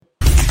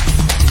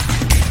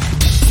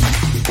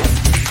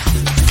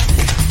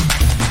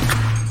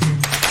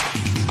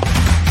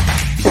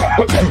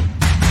Welcome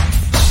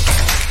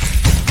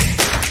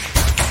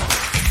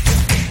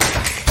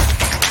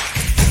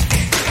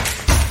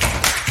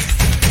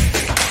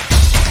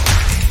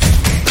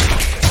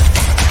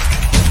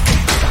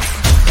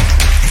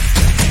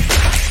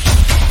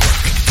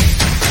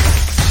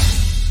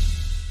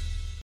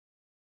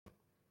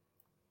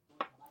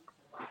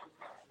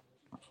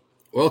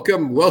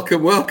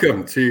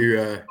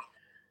to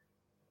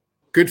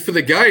Good for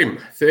the Game,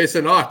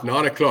 Thursday night,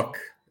 9 o'clock.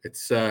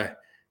 It's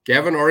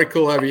Gavin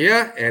Oracle over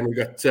here, and we've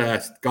got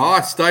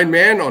Guy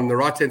Stoneman on the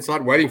right-hand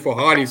side waiting for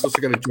Hein. He's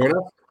also going to join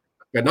us.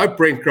 But no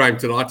Brent Graham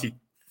tonight. He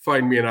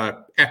phoned me in an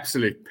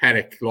absolute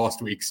panic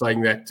last week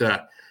saying that,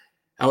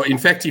 in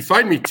fact, he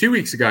phoned me 2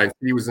 weeks ago and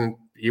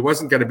he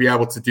wasn't going to be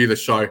able to do the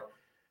show.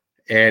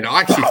 And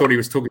I actually thought he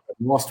was talking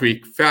about last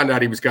week, found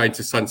out he was going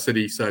to Sun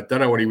City, so I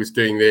don't know what he was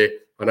doing there.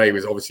 I know he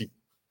was obviously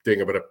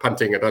doing a bit of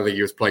punting. I don't think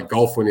he was playing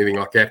golf or anything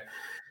like that.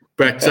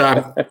 But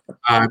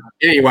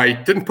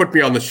anyway, didn't put me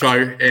on the show,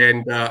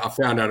 and I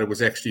found out it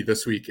was actually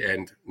this week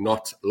and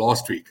not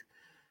last week.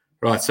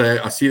 Right, so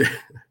I see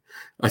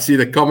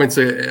the comments.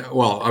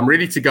 Well, I'm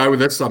ready to go with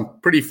this. I'm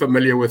pretty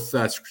familiar with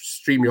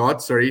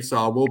StreamYard, so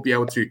I will be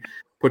able to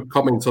put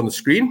comments on the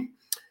screen.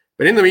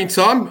 But in the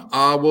meantime,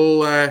 I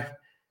will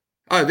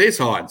there's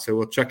Hein, so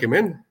we'll chuck him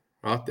in.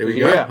 Right, there we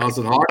go. How's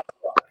it, Hein?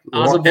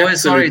 How's it,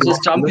 boys? Sorry,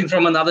 just jumping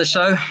from another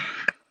show.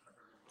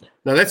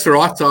 No, that's all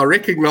right. I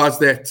recognise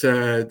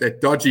that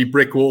dodgy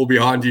brick wall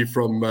behind you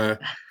from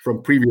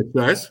previous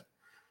shows,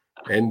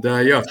 and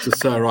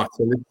just right.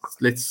 So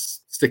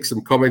let's stick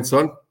some comments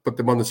on, put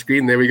them on the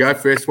screen. There we go.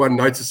 First one,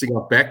 noticing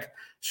I'm back.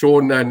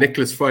 Sean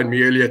Nicholas phoned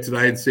me earlier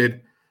today and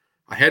said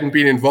I hadn't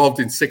been involved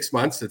in 6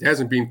 months. It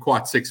hasn't been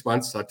quite 6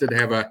 months. I did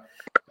have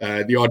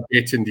the odd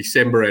bet in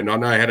December, and I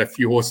know I had a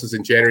few horses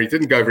in January. It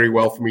didn't go very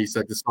well for me, so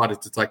I decided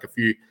to take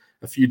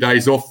a few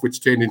days off,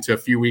 which turned into a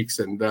few weeks,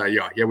 and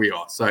here we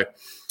are. So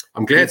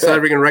I'm glad South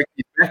African rugby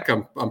is back.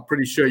 I'm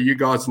pretty sure you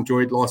guys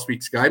enjoyed last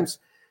week's games,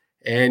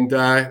 and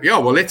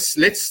well, let's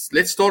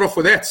start off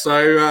with that.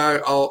 So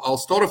I'll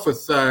start off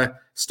with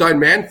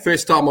Stoneman,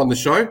 first time on the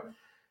show.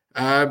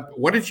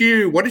 What did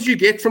you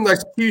get from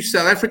those few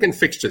South African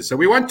fixtures? So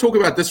we won't talk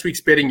about this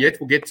week's betting yet.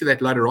 We'll get to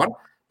that later on.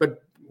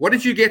 But what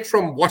did you get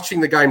from watching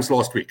the games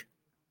last week?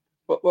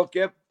 Well,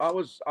 Gav, I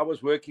was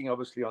working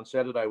obviously on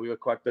Saturday. We were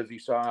quite busy,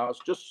 so I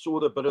just saw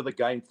the bit of the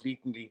game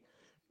fleetingly.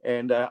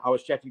 And I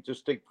was chatting to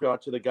Stig prior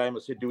to the game. I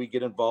said, do we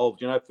get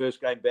involved? First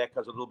game back,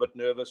 I was a little bit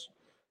nervous.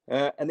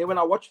 And then when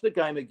I watched the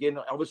game again,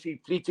 obviously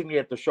fleetingly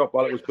at the shop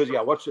while it was busy,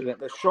 I watched it. And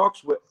the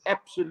Sharks were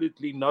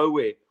absolutely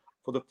nowhere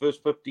for the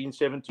first 15,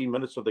 17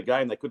 minutes of the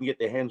game. They couldn't get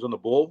their hands on the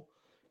ball.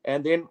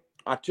 And then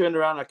I turned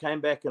around, I came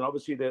back, and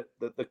obviously the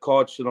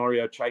card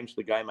scenario changed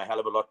the game a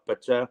hell of a lot.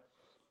 But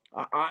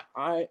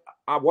I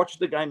watched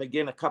the game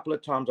again a couple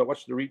of times. I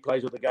watched the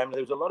replays of the game.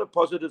 There was a lot of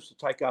positives to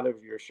take out if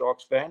you're a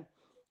Sharks fan.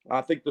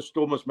 I think the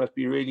Stormers must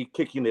be really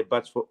kicking their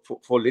butts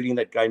for letting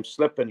that game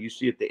slip. And you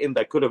see at the end,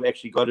 they could have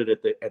actually got it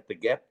at the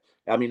gap.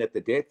 I mean, at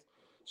the death.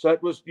 So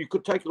you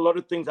could take a lot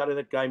of things out of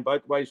that game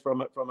both ways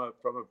from a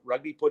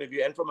rugby point of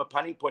view and from a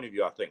punting point of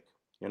view, I think.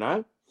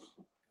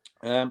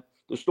 The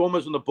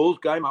Stormers and the Bulls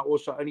game, I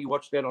also only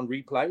watched that on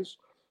replays.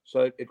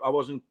 So I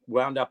wasn't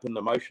wound up in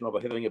the motion of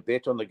having a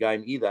bet on the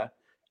game either.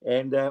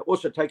 And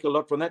also take a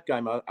lot from that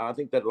game. I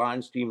think that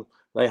Lions team,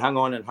 they hung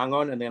on.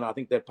 And then I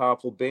think that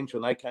powerful bench,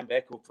 when they came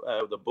back with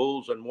the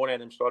Bulls and Morné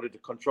and them started to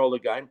control the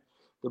game,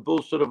 the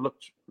Bulls sort of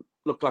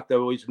looked like they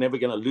were always never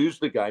going to lose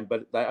the game,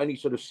 but they only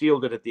sort of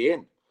sealed it at the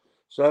end.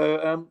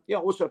 So,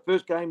 also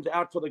first game's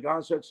out for the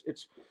guys. So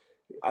it's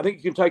I think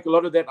you can take a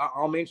lot of that.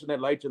 I'll mention that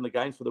later in the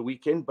games for the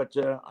weekend. But,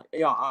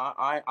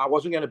 I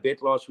wasn't going to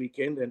bet last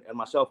weekend. And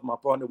myself and my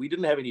partner, we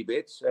didn't have any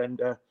bets.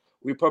 And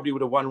we probably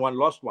would have won one,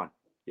 lost one.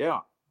 Yeah.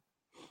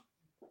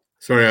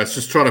 Sorry, I was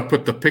just trying to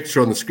put the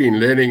picture on the screen,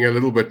 learning a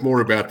little bit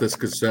more about this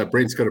because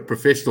Brent's got a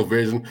professional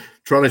version,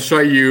 trying to show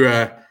you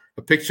a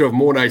picture of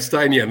Morné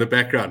Stania in the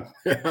background.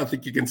 I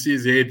think you can see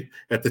his head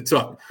at the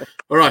top.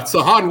 All right,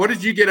 so Han, what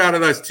did you get out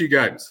of those two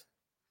games?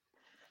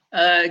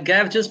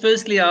 Gav, just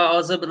firstly, I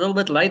was a little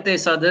bit late there,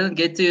 so I didn't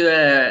get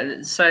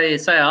to say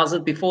how's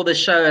it before the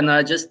show. And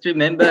I just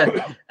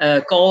remember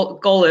Cole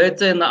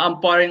Hurter in the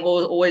umpiring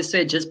always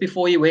said just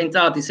before he went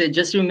out, he said,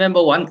 just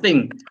remember one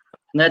thing.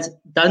 And that's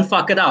don't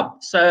fuck it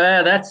up. So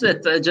that's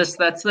it.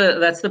 That's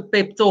the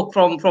pep talk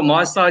from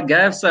my side,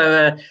 Gav.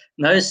 So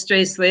no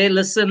stress there.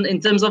 Listen,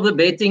 in terms of the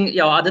betting,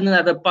 I didn't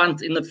have a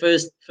punt in the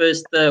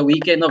first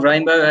weekend of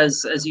Rainbow,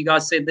 as you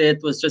guys said there.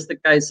 It was just a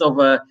case of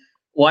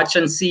watch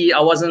and see.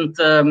 I wasn't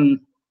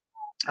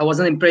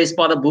impressed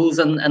by the Bulls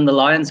and the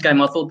Lions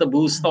game. I thought the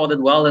Bulls started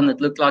well, and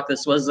it looked like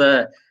this was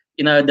a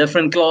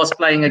different class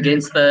playing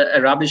against a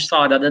rubbish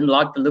side. I didn't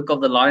like the look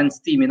of the Lions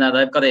team.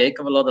 They've got a heck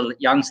of a lot of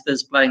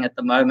youngsters playing at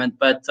the moment.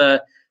 But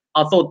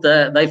I thought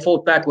they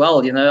fought back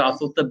well. I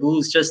thought the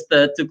Bulls just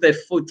took their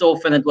foot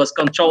off, and it was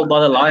controlled by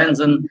the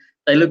Lions. And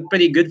they looked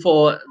pretty good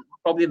for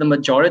probably the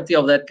majority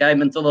of that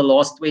game until the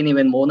last 20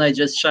 when Morné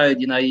just showed,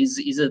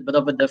 he's a bit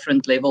of a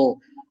different level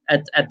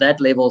at that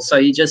level. So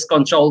he just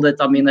controlled it.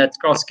 I mean, that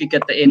cross kick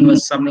at the end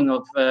was something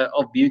of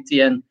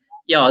beauty, and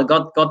yeah, I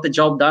got the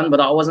job done, but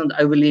I wasn't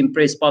overly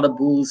impressed by the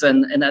Bulls,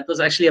 and that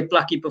was actually a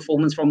plucky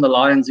performance from the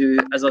Lions, who,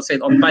 as I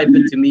said, on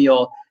paper to me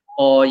are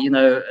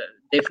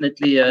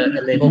definitely a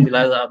level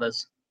below the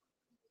others.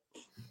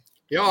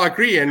 Yeah, I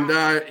agree. And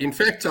in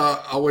fact,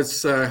 I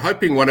was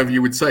hoping one of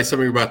you would say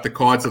something about the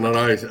Cards, and I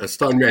know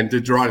Stoneman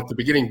did right at the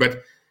beginning,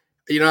 but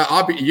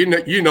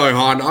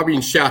Han, I've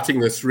been shouting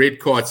this red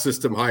card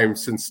system home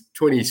since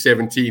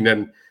 2017,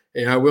 and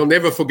we'll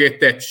never forget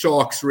that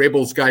Sharks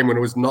Rebels game when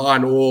it was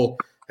 9-9.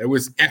 It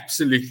was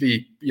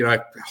absolutely,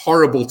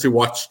 horrible to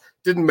watch.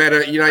 Didn't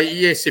matter,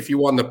 yes, if you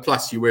won the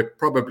plus, you were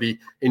probably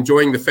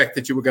enjoying the fact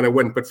that you were going to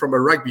win. But from a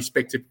rugby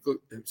spectacle,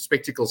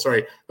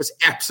 it was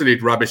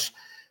absolute rubbish.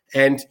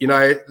 And,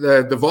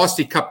 the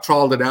Varsity Cup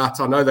trialled it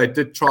out. I know they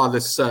did try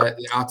this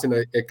out in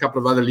a couple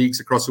of other leagues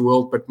across the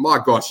world, but my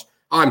gosh,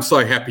 I'm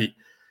so happy.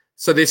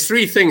 So there's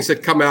three things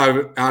that come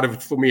out of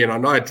it for me. And I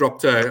know I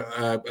dropped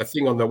a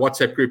thing on the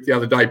WhatsApp group the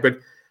other day, but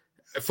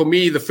for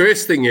me, the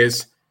first thing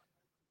is,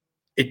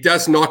 it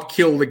does not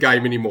kill the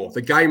game anymore.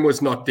 The game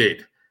was not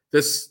dead.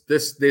 There's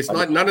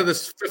none of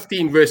this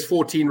 15 versus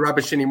 14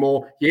 rubbish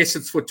anymore. Yes,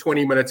 it's for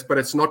 20 minutes, but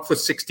it's not for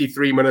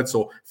 63 minutes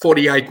or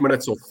 48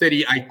 minutes or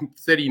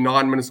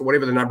 39 minutes or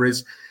whatever the number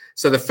is.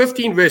 So the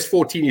 15 versus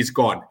 14 is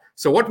gone.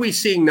 So what we're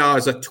seeing now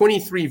is a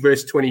 23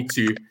 versus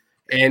 22.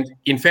 And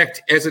in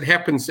fact, as it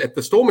happens at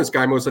the Stormers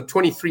game, it was a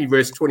 23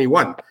 versus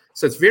 21.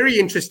 So it's very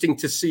interesting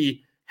to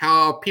see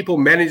how people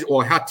manage,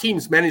 or how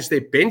teams manage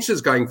their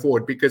benches going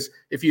forward. Because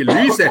if you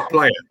lose that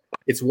player,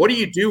 it's what do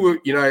you do?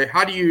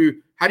 How do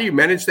you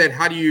manage that?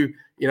 How do you,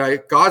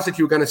 guys that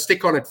you're going to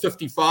stick on at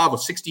 55 or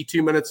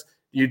 62 minutes,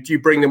 do you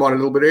bring them on a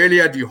little bit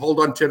earlier? Do you hold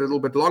on to it a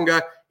little bit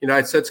longer?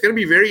 So it's going to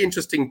be very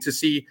interesting to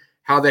see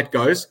how that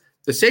goes.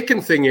 The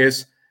second thing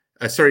is,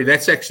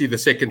 that's actually the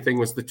second thing,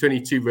 was the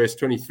 22 versus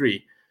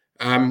 23.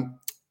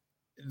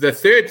 The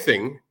third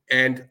thing,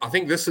 and I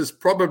think this is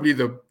probably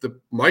the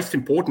most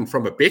important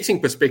from a betting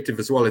perspective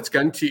as well, it's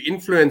going to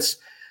influence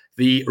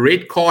the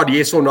red card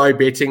yes or no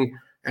betting.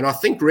 And I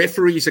think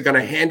referees are going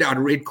to hand out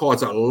red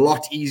cards a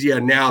lot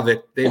easier now than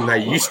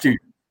they used to,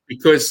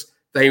 because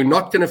they're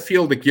not going to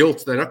feel the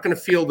guilt. They're not going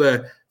to feel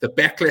the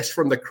backlash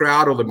from the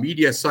crowd or the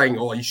media saying,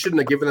 oh, you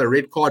shouldn't have given a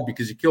red card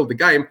because you killed the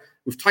game.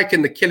 We've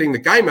taken the killing the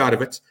game out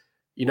of it.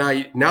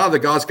 Now the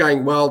guy's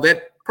going, well,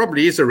 that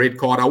probably is a red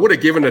card. I would have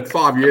given it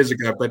 5 years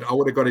ago, but I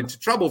would have got into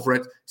trouble for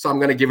it, so I'm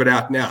going to give it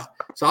out now.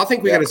 So I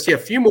think we're going to see a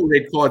few more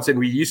red cards than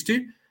we used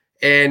to,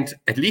 and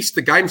at least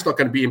the game's not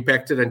going to be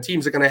impacted, and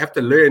teams are going to have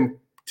to learn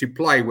to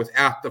play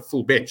without the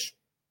full bench.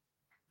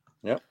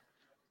 Yeah.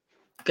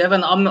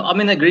 Kevin,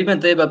 I'm in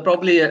agreement there, but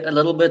probably a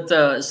little bit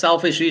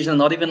selfish reason,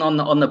 not even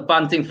on the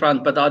punting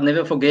front. But I'll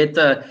never forget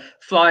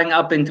flying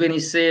up in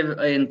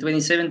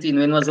 2017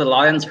 when was the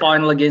Lions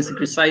final against the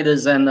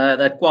Crusaders, and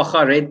that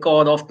Quagga red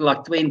card after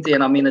like 20,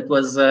 and I mean it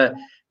was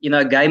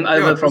game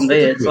over from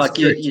there. It's like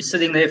you're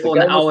sitting there for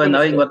an hour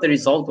knowing what the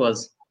result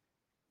was.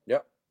 Yeah,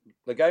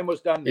 the game was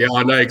done. Yeah,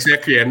 I know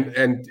exactly,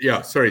 and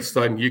yeah, sorry,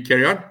 Stein, you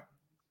carry on.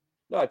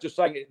 No, just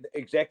saying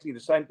exactly the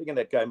same thing in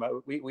that game.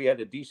 We had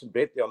a decent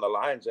bet there on the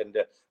Lions, and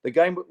the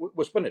game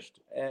was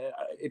finished.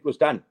 It was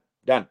done.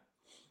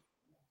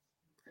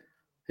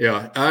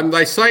 Yeah,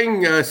 they're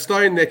saying,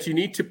 Stone, that you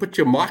need to put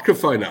your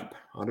microphone up.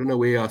 I don't know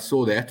where I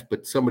saw that,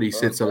 but somebody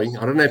said something.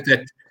 I don't know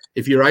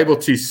if you're able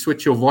to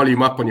switch your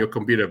volume up on your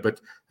computer, but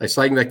they're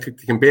saying they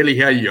can barely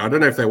hear you. I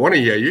don't know if they want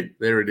to hear you.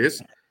 There it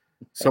is.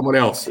 Someone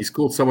else. He's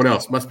called someone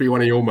else. Must be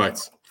one of your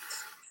mates.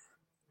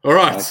 All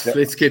right,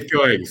 let's get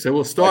going. So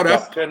we'll start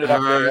up. Turn it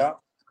up there now.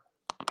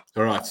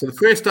 All right, so the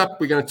first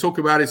up we're going to talk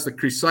about is the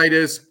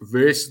Crusaders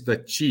versus the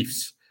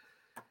Chiefs.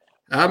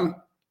 I'm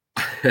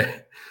going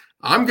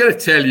to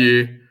tell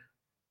you,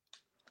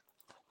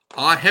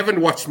 I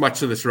haven't watched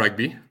much of this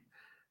rugby.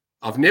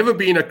 I've never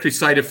been a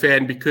Crusader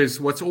fan,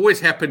 because what's always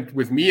happened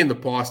with me in the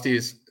past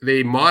is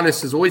the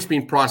minus has always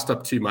been priced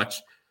up too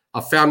much.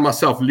 I've found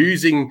myself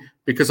losing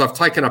because I've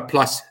taken a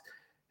plus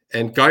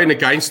and going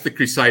against the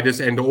Crusaders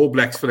and the All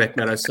Blacks for that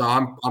matter. So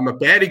I'm a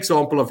bad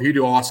example of who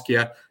to ask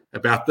here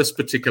about this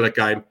particular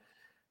game.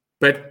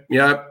 But,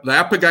 they're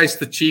up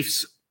against the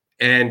Chiefs,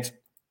 and,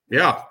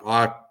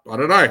 I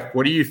don't know.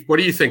 What do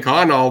you think,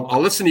 Han? I'll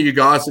listen to you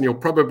guys, and you'll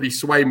probably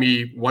sway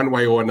me one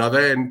way or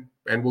another,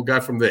 and we'll go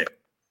from there.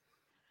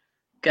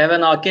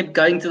 Kevin, I kept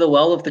going to the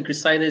well of the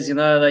Crusaders.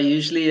 They're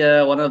usually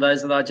one of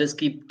those that I just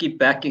keep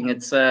backing.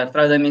 It's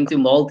throw them into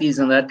multis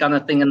and that kind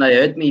of thing, and they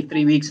hurt me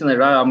 3 weeks in a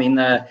row. I mean,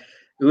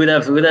 who would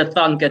have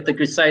thunk at the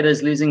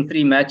Crusaders losing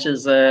 3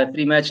 matches,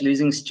 3-match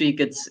losing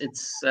streak? It's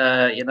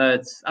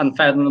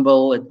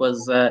unfathomable.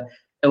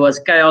 It was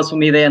chaos for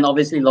me there, and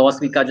obviously last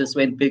week I just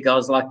went big. I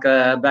was like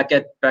back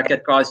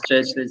at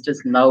Christchurch. There's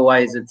just no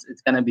ways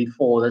it's going to be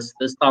 4.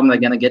 This time they're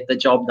going to get the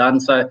job done.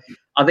 So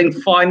I think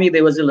finally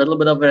there was a little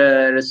bit of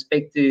a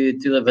respect to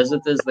the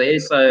visitors there.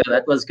 So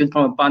that was good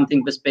from a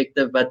punting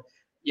perspective. But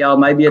yeah,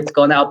 maybe it's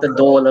gone out the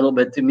door a little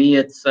bit. To me,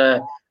 it's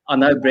I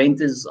know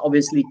Brent is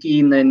obviously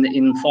keen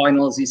in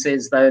finals. He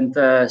says don't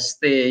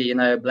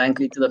stare,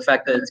 blankly to the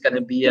fact that it's going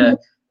to be a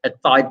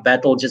tight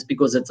battle just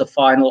because it's a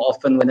final.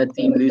 Often when a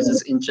team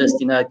loses interest,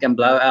 it can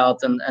blow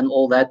out and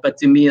all that. But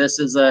to me, it's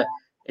a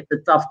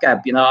tough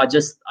cap. I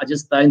just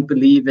don't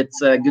believe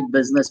it's a good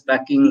business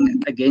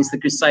backing against the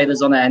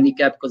Crusaders on a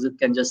handicap because it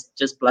can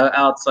just blow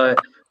out. So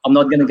I'm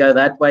not going to go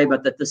that way.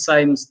 But at the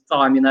same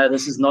time,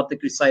 this is not the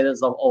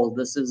Crusaders of old.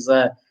 This is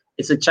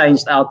it's a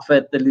changed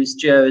outfit. The loose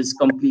trio is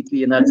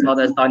completely, it's not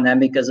as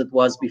dynamic as it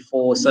was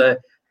before. So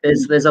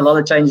there's a lot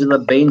of changes on the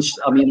bench.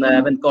 I mean, they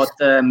haven't got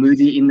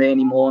Moody in there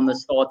anymore on the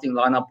starting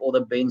lineup or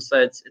the bench.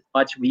 So it's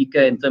much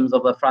weaker in terms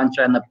of the front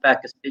row and the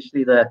pack,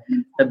 especially the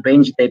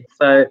bench depth.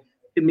 So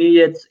to me,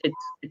 it's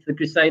the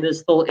Crusaders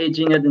still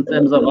edging it in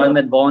terms of home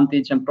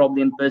advantage and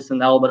probably in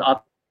personnel. But I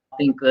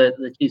think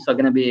the Chiefs are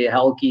going to be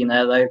hell keen.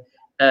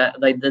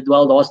 They did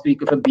well last week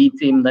with a B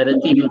team. They're a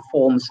team in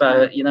form.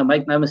 So,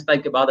 make no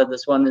mistake about it.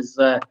 This one is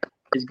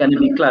going to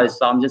be close.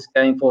 So I'm just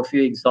going for a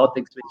few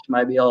exotics, which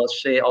maybe I'll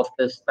share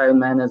after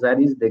Stoneman has had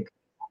his dig.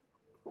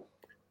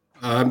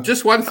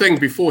 Just one thing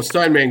before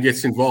Stoneman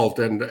gets involved,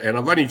 and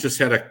I've only just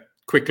had a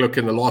quick look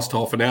in the last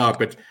half an hour,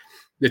 but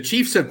the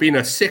Chiefs have been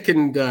a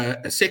second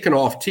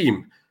half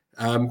team.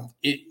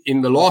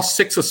 In the last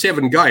 6 or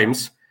 7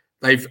 games,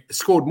 they've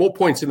scored more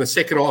points in the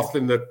second half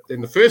than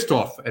the first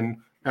half. And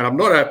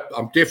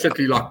I'm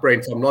definitely like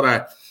Brent. I'm not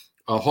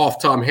a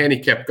halftime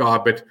handicap guy,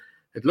 but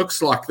it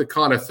looks like the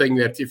kind of thing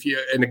that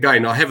and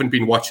again, I haven't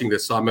been watching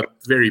this. So I'm a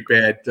very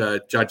bad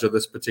judge of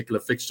this particular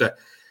fixture.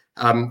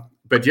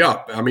 But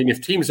yeah, I mean, if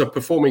teams are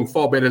performing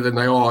far better than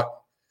they are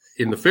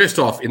in the first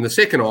half, in the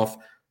second half,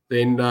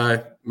 then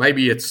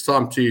maybe it's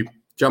time to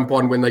jump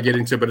on when they get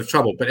into a bit of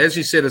trouble. But as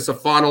you said, it's a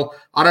final.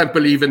 I don't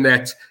believe in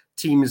that.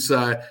 Teams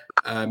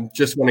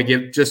just want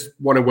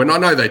to win. I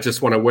know they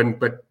just want to win,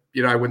 but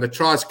when the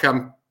tries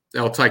come,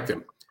 they'll take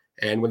them,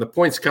 and when the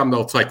points come,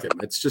 they'll take them.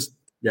 It's just,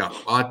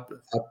 I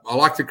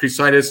like the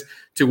Crusaders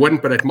to win,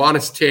 but at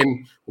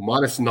 -10 or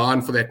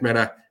 -9 for that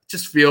matter, it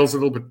just feels a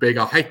little bit big.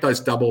 I hate those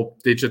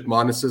double-digit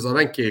minuses. I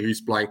don't care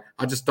who's playing.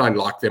 I just don't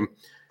like them.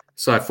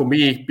 So for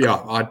me,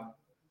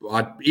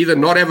 I'd either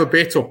not have a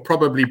bet or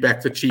probably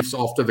back the Chiefs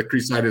after the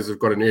Crusaders have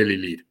got an early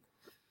lead.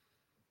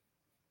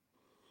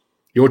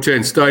 Your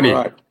turn, Stoney.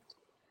 All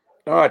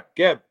right,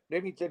 Gav,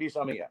 let me tell you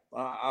something here.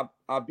 I'm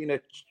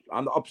the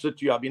opposite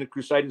to you. I've been a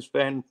Crusaders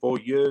fan for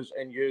years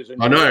and years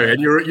and years. I know, and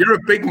you're a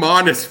big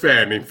Minus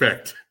fan, in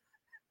fact.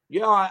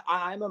 Yeah,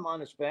 I am a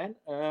Minus fan,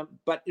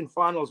 but in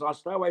finals, I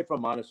stay away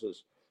from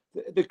minuses.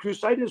 The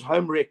Crusaders'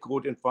 home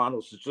record in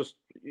finals is just,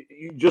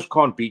 you just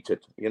can't beat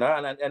it,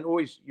 and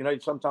always,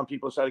 sometimes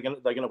people say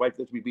they're going to wait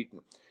for it to be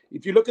beaten.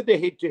 If you look at their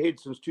head-to-head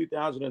since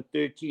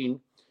 2013,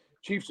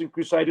 Chiefs and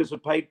Crusaders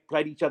have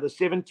played each other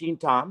 17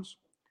 times.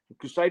 The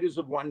Crusaders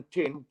have won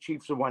 10,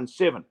 Chiefs have won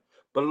 7.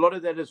 But a lot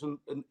of that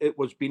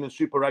was been in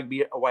Super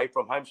Rugby away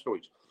from home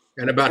stories.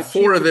 And about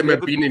 4 of them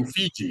have been in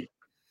Fiji.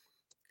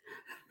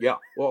 Yeah,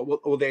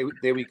 well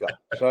there we go.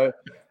 So,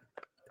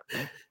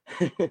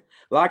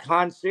 like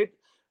Hans said,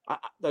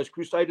 those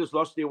Crusaders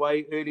lost their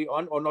way early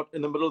on, or not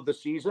in the middle of the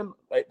season.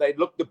 They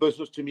looked the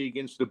business to me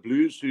against the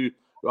Blues, who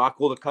I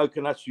call the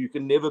coconuts. You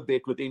can never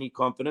bet with any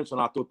confidence,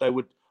 and I thought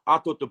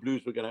the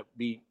Blues were going to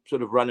be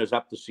sort of runners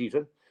up the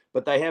season,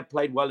 but they have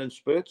played well in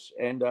spurts.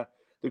 And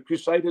the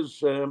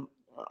Crusaders,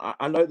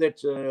 I know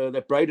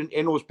that Braden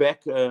Ennell's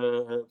back,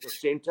 the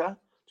centre,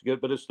 to get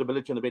a bit of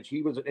stability on the bench.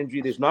 He was an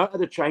injury. There's no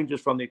other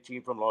changes from their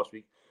team from last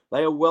week.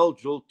 They are a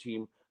well-drilled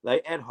team.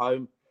 They at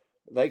home.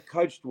 They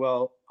coached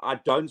well. I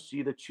don't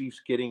see the Chiefs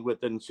getting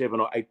within 7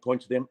 or 8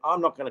 points of them.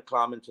 I'm not going to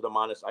climb into the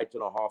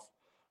 -8.5.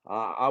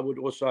 I would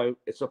also,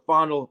 it's a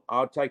final.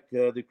 I'll take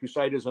the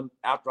Crusaders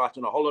outright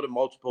in a whole lot of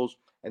multiples,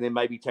 and then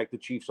maybe take the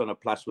Chiefs on a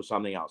plus for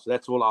something else.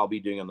 That's all I'll be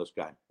doing in this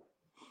game.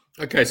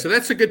 Okay, so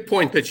that's a good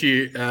point that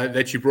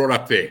you brought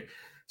up there.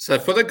 So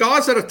for the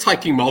guys that are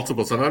taking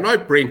multiples, and I know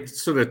Brent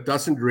sort of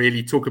doesn't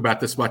really talk about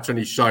this much on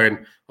his show,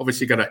 and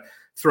obviously going to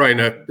throw in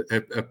a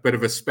bit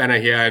of a spanner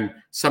here and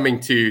something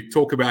to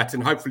talk about,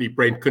 and hopefully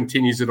Brent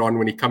continues it on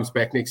when he comes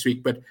back next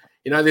week. But,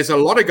 there's a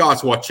lot of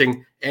guys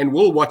watching, and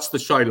we'll watch the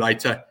show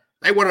later.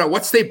 They want to know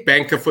what's their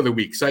banker for the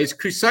week. So it's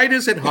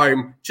Crusaders at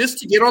home just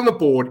to get on the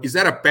board. Is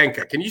that a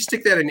banker? Can you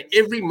stick that in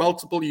every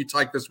multiple you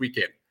take this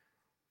weekend?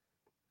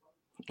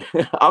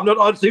 I'm not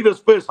answering this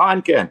first,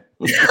 Heineken.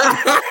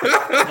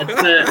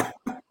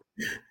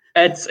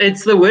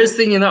 It's the worst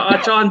thing,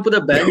 I try and put a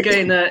banker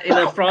in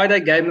a Friday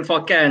game if I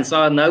can,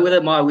 so I know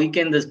whether my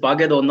weekend is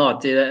buggered or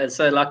not.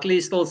 So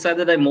luckily, still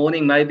Saturday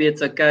morning, maybe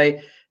it's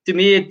okay. To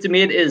me, it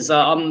is.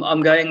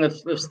 I'm going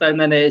with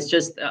Stoneman. It's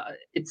just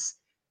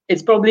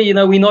it's probably,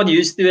 we're not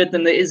used to it,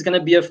 and there is going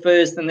to be a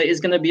first, and there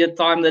is going to be a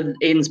time that it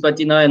ends. But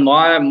in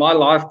my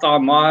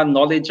lifetime, my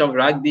knowledge of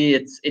rugby,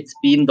 it's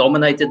been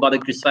dominated by the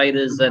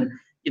Crusaders, and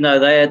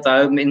they're at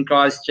home in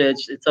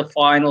Christchurch. It's a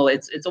final.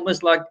 It's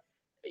almost like,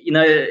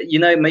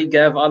 me,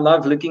 Gav, I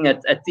love looking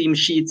at team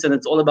sheets, and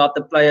it's all about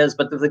the players.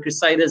 But with the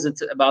Crusaders,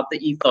 it's about the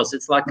ethos.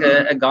 It's like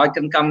a guy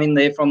can come in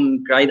there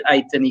from grade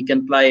 8 and he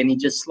can play, and he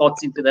just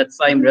slots into that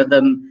same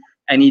rhythm.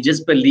 and he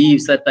just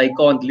believes that they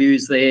can't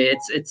lose there.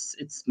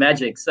 It's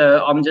magic.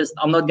 So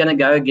I'm not gonna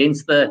go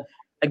against the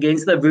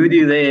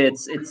voodoo there.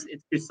 It's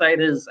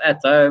Crusaders at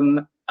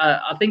home.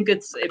 I think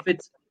if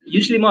it's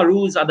usually my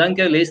rules, I don't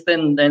go less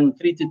than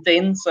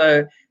 3-10.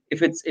 So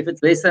if it's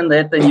less than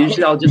that, then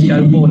usually I'll just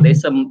go for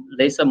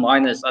lesser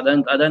minus. I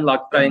don't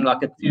like throwing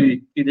like a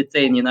 2-10,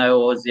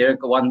 or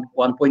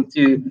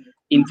 1.2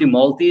 into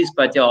multis.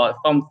 But yeah,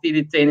 from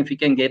 3-10, if you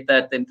can get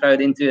that, then throw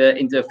it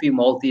into a few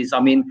multis. I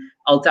mean,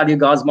 I'll tell you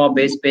guys my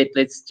best bet.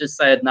 Let's just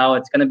say it now.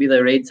 It's going to be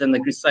the Reds and the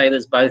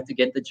Crusaders both to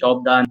get the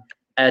job done.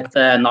 At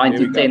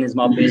 9-10 is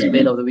my best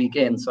bet of the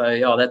weekend. So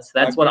yeah,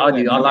 that's what I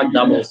do. I like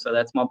doubles, so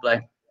that's my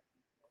play.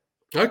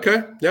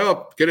 Okay,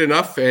 yeah, good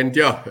enough. And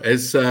yeah,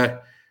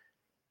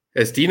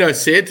 as Dino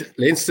said,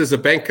 Leinster's a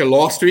banker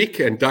last week,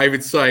 and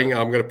David's saying,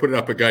 I'm going to put it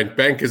up again.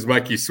 Bankers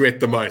make you sweat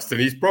the most,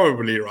 and he's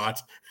probably right.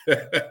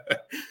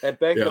 That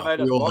banker made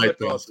us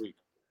vomit last week.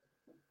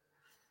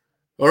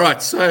 All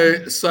right, so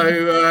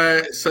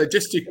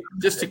just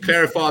to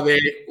clarify there,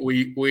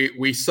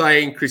 we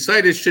saying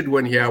Crusaders should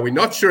win here. We're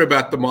not sure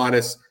about the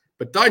minus,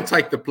 but don't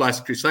take the plus.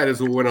 Crusaders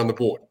will win on the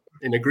board.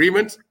 In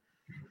agreement?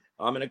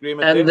 I'm in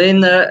agreement. And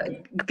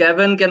then,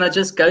 Gavin, can I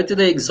just go to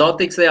the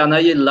exotics there? I know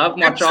you love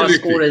my try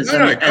scorers,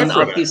 and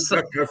I've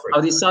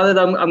decided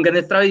I'm going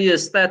to throw you a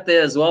stat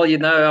there as well.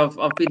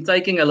 I've been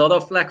taking a lot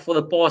of flack for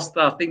the past,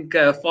 I think,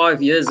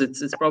 5 years.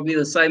 It's probably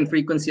the same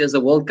frequency as the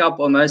World Cup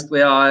almost,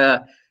 where I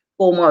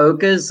call my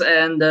hookers.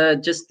 And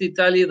just to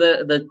tell you,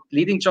 the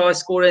leading try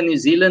scorer in New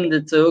Zealand,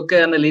 it's a hooker,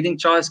 and the leading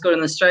try scorer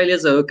in Australia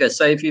is a hooker.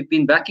 So if you've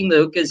been backing the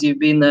hookers, you've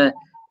been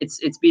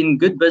it's been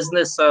good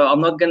business, so I'm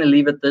not going to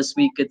leave it this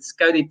week. It's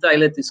Cody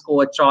Taylor to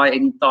score a try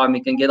anytime.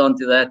 You can get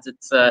onto that.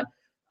 It's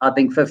I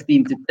think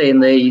 15-10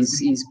 there.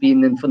 He's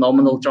been in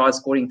phenomenal try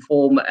scoring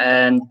form,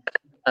 and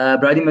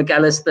Brody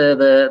McAllister,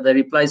 the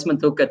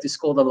replacement hooker, to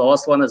score the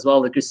last one as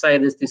well. The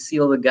Crusaders to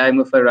seal the game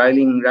with a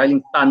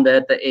rolling thunder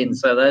at the end.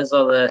 So those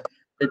are the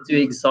two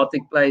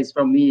exotic plays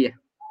from me.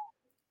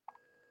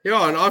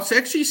 Yeah, and I've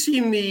actually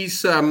seen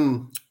these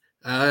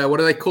what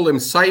do they call them?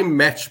 Same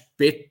match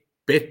bet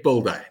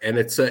builder, and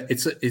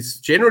it's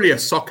generally a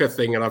soccer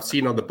thing, and I've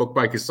seen on the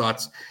bookmaker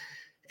sites,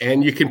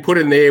 and you can put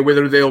in there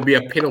whether there'll be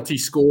a penalty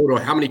scored or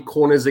how many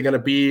corners are going to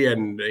be,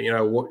 and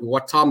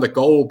what time the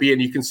goal will be,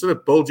 and you can sort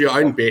of build your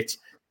own bet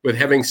with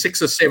having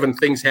 6 or 7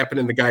 things happen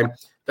in the game.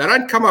 They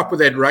don't come up with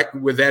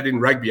that in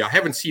rugby. I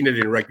haven't seen it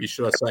in rugby,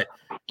 should I say.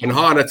 And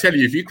Han, I tell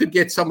you, if you could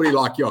get somebody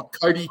like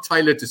Cody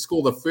Taylor to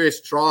score the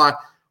first try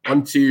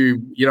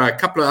onto a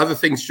couple of other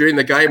things during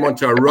the game,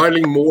 onto a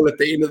rolling maul at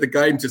the end of the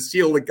game to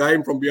seal the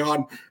game from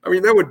behind, I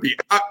mean, that would be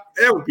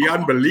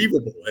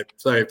unbelievable.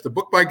 So if the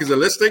bookmakers are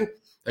listening,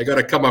 they got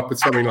to come up with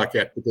something like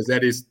that, because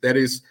that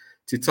is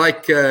to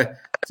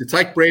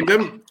take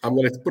Brendan. I'm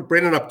going to put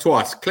Brendan up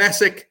twice.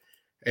 Classic,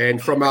 and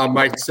from our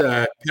mates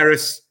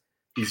Paris,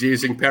 he's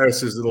using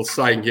Paris's little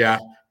saying here,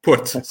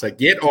 put. So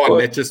get on.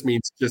 That just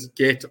means just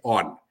get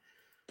on.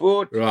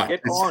 Put. Right.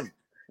 Get on.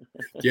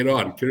 Get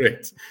on,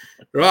 correct.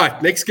 Right,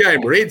 next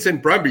game, Reds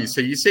and Brumbies. So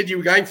you said you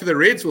were going for the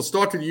Reds. We'll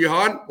start with you,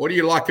 Han. What do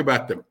you like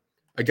about them?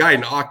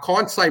 Again, I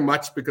can't say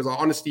much because I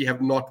honestly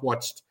haven't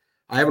watched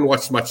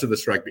much of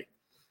this rugby.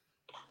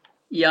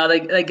 Yeah,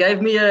 they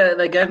gave me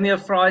a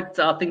fright.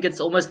 I think it's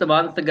almost a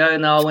month ago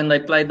now when they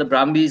played the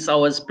Brumbies. I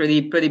was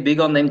pretty big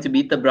on them to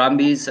beat the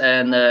Brumbies,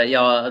 and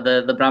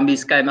the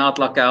Brumbies came out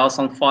like a house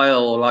on fire,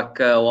 or like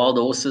wild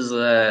horses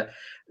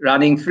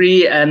running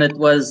free, and it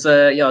was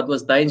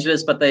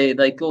dangerous, but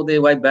they clawed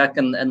their way back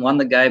and won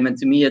the game. And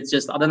to me, it's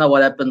just, I don't know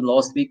what happened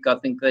last week. I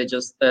think they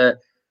just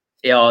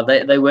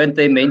they weren't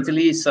there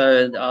mentally,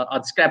 so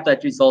I'd scrap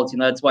that result.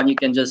 It's one you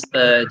can just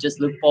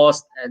look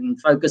past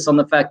and focus on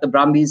the fact the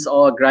Brumbies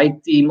are a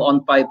great team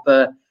on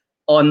paper.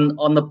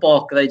 On the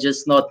park, they're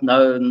just not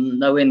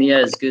nowhere near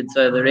as good.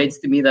 So the Reds,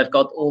 to me, they've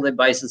got all their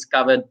bases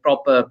covered,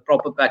 proper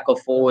pack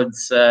of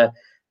forwards.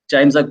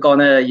 James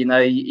O'Connor,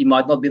 he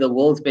might not be the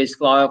world's best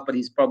fly-off, but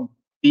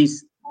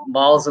he's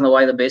miles and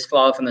away the best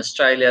fly-off in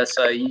Australia.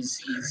 So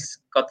he's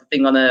got the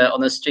thing on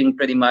a string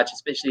pretty much,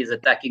 especially his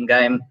attacking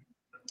game.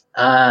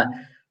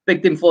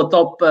 Picked him for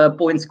top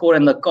point scorer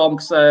in the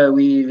comp, so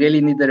we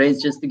really need the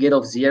Reds just to get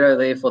off 0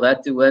 there for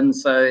that to win.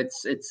 So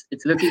it's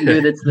looking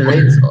good. It's the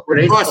Reds. What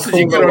price did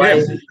you get on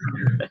him?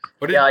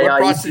 What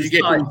price did you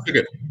get on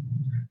him?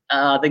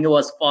 I think it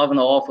was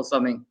 5.5 or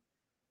something.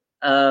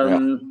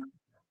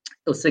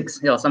 Or 6,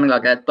 something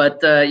like that. But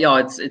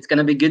it's going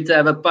to be good to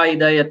have a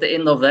payday at the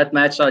end of that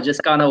match. I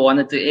just kind of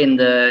wanted to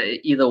end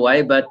either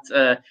way, but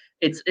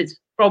it's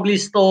probably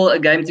still a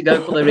game to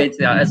go for the Reds.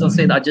 Yeah, as I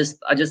said, I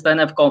just don't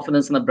have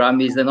confidence in the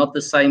Brumbies. They're not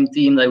the same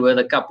team they were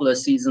a couple of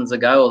seasons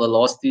ago, or the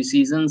last 2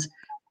 seasons.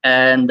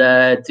 And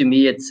to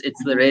me, it's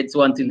the Reds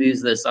want to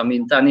lose this. I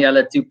mean,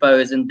 Taniela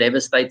Tupou is in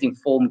devastating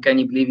form. Can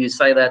you believe you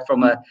say that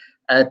from a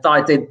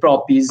tight head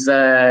prop? He's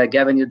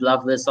Gavin, you'd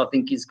love this. I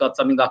think he's got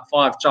something like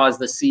 5 tries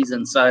this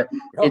season. So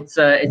it's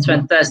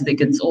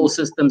fantastic. It's all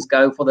systems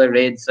go for the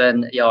Reds,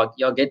 and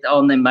you'll get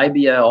on them.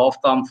 Maybe a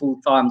half-time,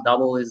 full-time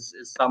double is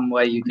some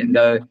way you can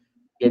go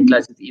get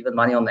closer to even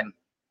money on them.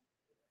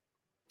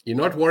 You're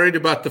not worried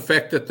about the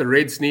fact that the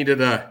Reds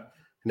needed an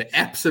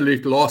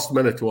absolute last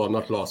minute, well,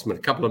 not last minute,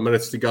 a couple of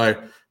minutes to go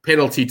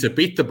penalty to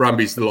beat the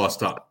Brumbies the last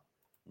time?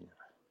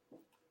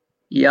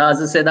 Yeah,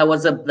 as I said, that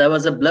was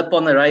a blip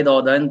on the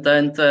radar.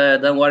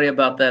 Don't worry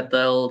about that.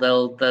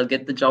 They'll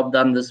get the job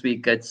done this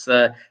week. It's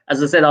as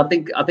I said, I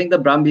think the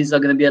Brumbies are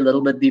going to be a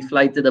little bit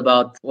deflated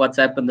about what's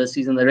happened this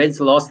season. The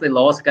Reds lost their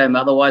last game,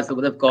 otherwise they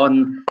would have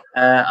gone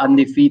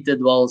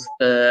undefeated. Whilst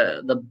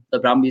the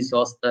Brumbies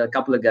lost a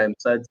couple of games.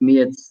 So to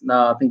me,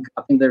 I think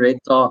the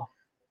Reds are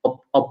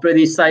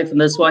pretty safe in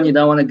this one. You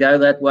don't want to go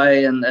that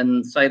way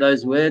and say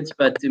those words,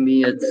 but to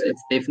me,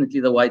 it's definitely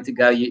the way to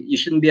go. You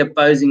shouldn't be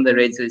opposing the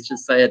Reds. Let's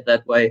just say it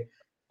that way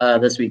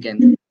this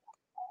weekend.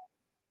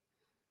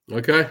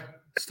 Okay,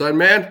 Stone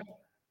Man.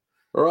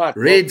 All right,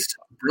 Reds,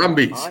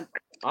 Brumbies.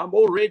 I'm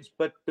all Reds,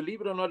 but believe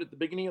it or not, at the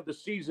beginning of the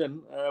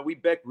season, we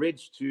backed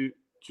Reds to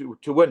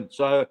win.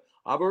 So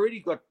I've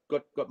already got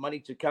money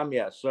to come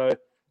here. So.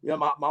 Yeah,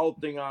 my whole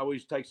thing, I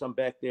always take some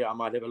back there. I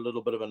might have a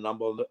little bit of a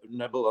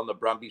nibble on the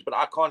Brumbies, but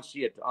I can't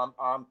see it.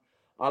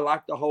 I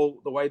like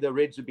the way the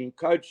Reds have been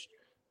coached.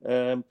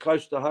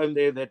 Close to home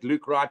there, that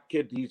Luke Wright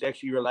kid, he's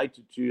actually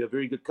related to a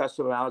very good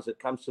customer of ours that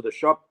comes to the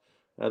shop.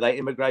 They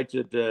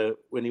immigrated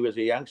when he was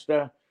a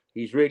youngster.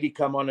 He's really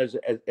come on as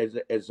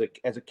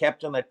a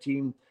captain of that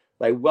team.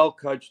 They well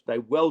coached, they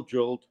well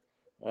drilled.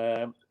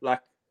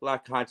 Like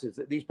Heinz says,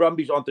 these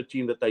Brumbies aren't the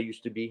team that they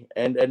used to be,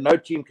 and no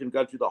team can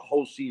go through the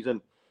whole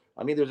season.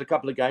 I mean, there was a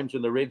couple of games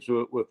when the Reds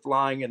were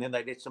flying and then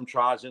they let some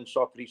tries in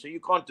softly. So you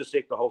can't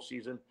dissect the whole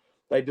season.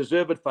 They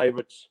deserve it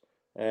favourites.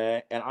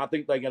 And I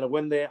think they're going to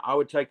win there. I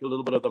would take a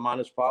little bit of the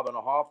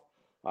 -5.5.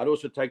 I'd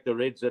also take the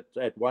Reds at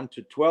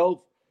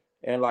 1-12.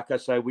 And like I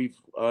say, we've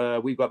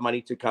got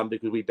money to come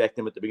because we backed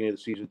them at the beginning of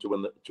the season to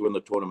win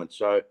the tournament.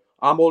 So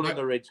I'm all in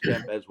the Reds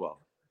camp as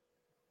well.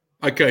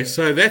 Okay,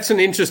 so that's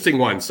an interesting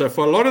one. So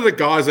for a lot of the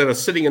guys that are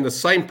sitting in the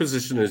same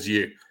position as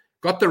you,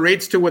 got the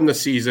Reds to win the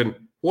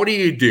season, what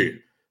do?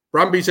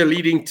 Brumbies are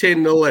leading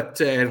 10-0 at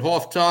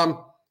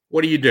halftime.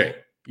 What are you doing?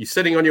 You're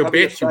sitting on your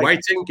bench, you're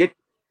waiting.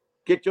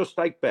 Get your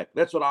stake back.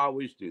 That's what I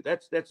always do.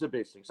 That's the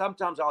best thing.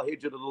 Sometimes I'll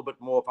hedge it a little bit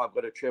more if I've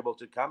got a treble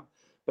to come.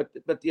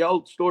 But the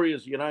old story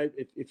is,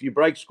 if you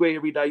break square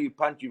every day you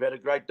punt, you've had a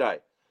great day.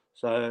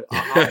 So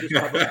I'll just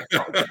cover.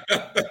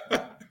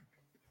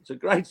 It's a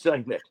great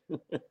saying that.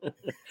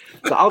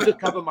 So I'll just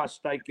cover my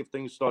stake if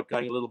things start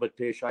going a little bit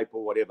pear-shaped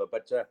or whatever.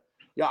 But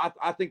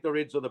I think the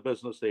Reds are the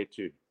business there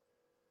too.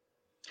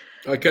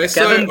 Okay,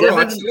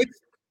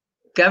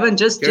 Gavin,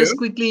 just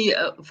quickly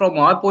from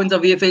my point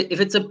of view, if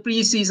it's a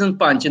preseason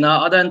punch,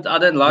 I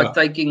don't like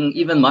taking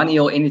even money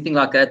or anything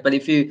like that. But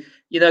if you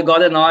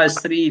got a nice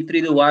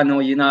 3-1,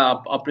 or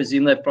I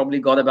presume they've probably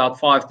got about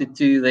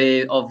 5-2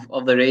 there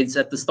of the Reds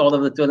at the start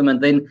of the tournament,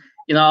 then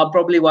I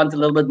probably want a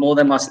little bit more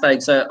than my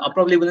stake. So I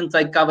probably wouldn't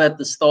take cover at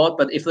the start.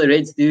 But if the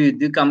Reds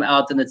do come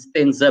out and it's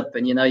 10-zip,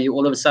 and you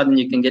all of a sudden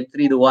you can get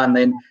 3-1,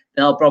 then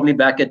I'll probably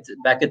back it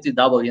to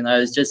double.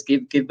 It's just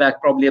give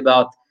back probably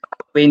about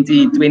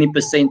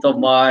 20% of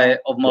my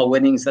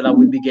winnings that I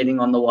would be getting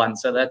on the one.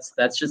 So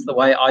that's just the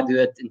way I do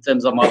it in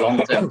terms of my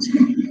long terms.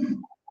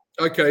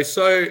 Okay,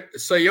 so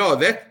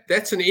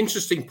that's an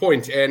interesting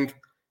point. And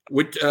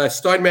with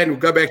Stoneman, we'll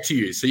go back to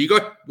you. So you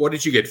got, what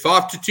did you get?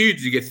 5-2?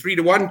 Did you get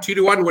 3-1,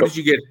 2-1? What did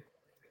you get?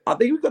 I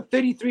think we got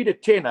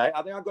 33-10.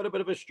 I think I got a bit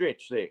of a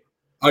stretch there.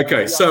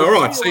 Okay, so all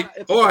right. So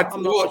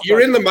well,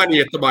 you're in the money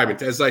at the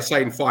moment, as they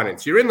say in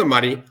finance. You're in the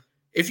money.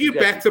 If you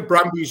back the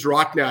Brumbies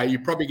right now, you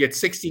probably get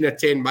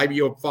 16-10. Maybe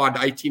you'll find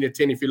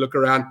 18-10 if you look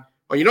around.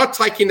 Are you not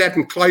taking that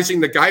and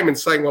closing the game and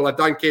saying, well, I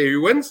don't care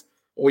who wins?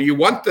 Or you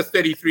want the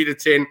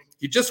 33-10,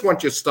 you just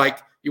want your stake.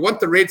 You want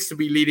the Reds to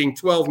be leading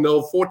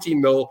 12-0,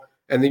 14-0,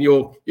 and then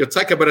you'll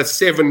take a bit of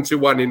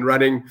 7-1 in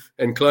running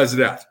and close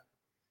it out.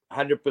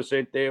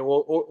 100% there.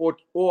 Or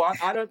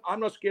I'm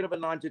not scared of a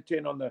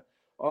 9-10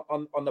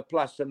 on the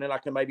plus, and then I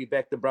can maybe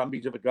back the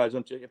Brumbies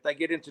if they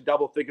get into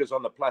double figures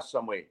on the plus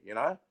somewhere,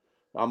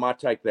 I might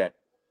take that.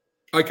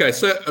 Okay,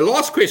 so a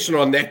last question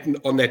on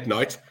that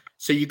note.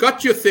 So you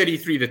got your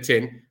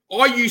 33-10.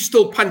 Are you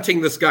still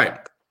punting this game?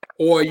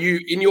 Or are you,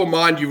 in your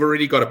mind, you've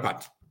already got a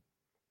punt?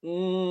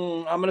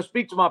 I'm going to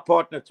speak to my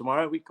partner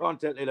tomorrow. We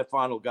can't let a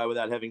final go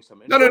without having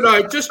some.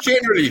 No. Just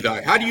generally,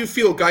 though, how do you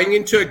feel going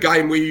into a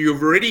game where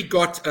you've already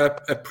got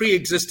a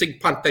pre-existing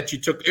punt that you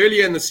took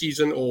earlier in the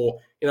season, or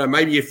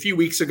maybe a few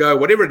weeks ago,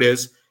 whatever it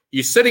is?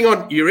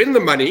 You're in the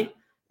money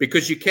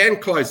because you can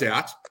close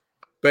out,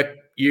 but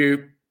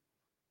do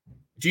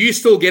you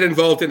still get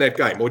involved in that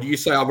game, or do you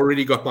say I've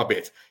already got my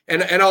bet?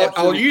 And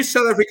I'll use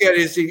South Africa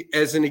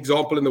as an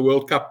example in the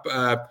World Cup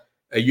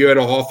a year and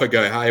a half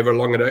ago, however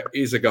long it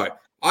is ago.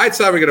 I'd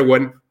say we're going to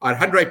win.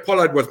 Handré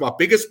Pollard was my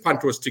biggest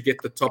punt, was to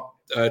get the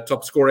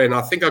top scorer, and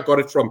I think I got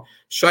it from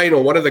Shane,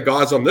 or one of the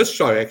guys on this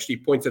show actually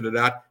pointed it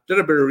out, did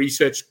a bit of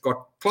research,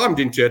 climbed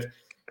into it.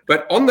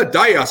 But on the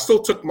day, I still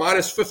took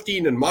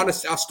 -15 and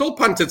I still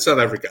punted South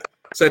Africa.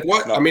 So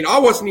I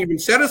wasn't even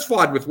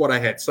satisfied with what I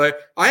had. So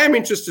I am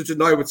interested to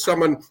know with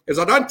someone, as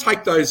I don't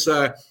take those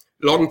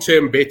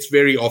long-term bets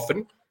very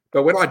often,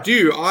 But when I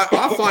do,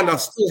 I find I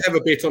still have a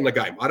bet on the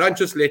game. I don't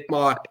just let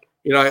my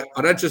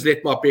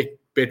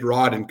bet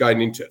ride and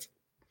going into it.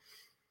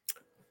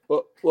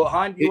 Well,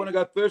 Hein, do you want to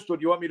go first, or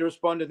do you want me to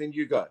respond and then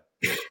you go?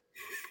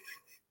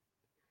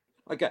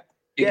 Okay.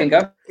 You can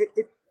go.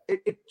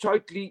 It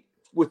totally,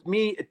 with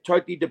me, it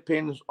totally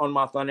depends on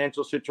my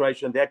financial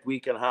situation that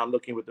week and how I'm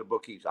looking with the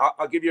bookies.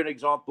 I'll give you an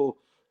example.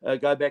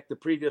 Go back to the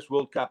previous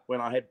World Cup when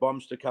I had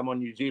bombs to come on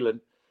New Zealand.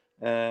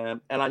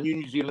 And I knew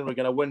New Zealand were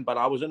going to win, but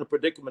I was in a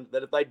predicament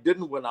that if they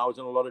didn't win, I was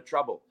in a lot of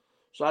trouble.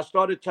 So I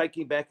started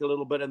taking back a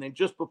little bit. And then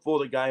just before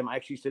the game, I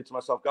actually said to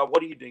myself, God,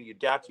 what are you doing? You're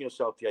doubting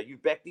yourself here.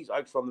 You've backed these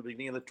Oaks from the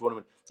beginning of the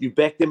tournament. You've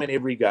backed them in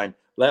every game.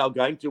 They are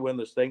going to win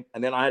this thing.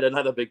 And then I had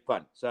another big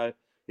punt. So,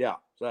 yeah.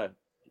 So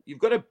you've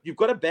got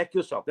to back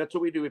yourself. That's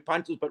what we do with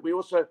punters. But we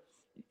also,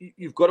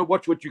 you've got to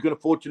watch what you can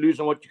afford to lose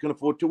and what you can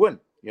afford to win,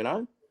 you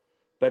know.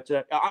 But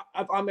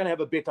I'm going to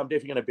have a bet. I'm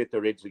definitely going to bet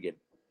the Reds again.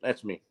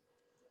 That's me.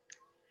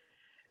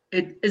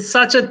 It's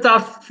such a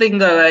tough thing,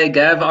 though,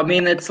 Gav. I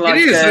mean, it's like...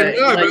 It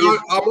is.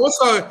 I'm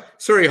also...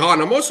 Sorry,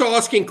 Han. I'm also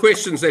asking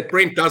questions that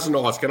Brent doesn't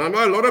ask. And I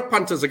know a lot of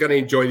punters are going to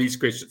enjoy these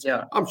questions.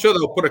 Yeah. I'm sure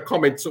they'll put a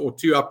comment or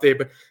two up there.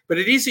 But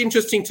it is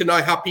interesting to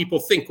know how people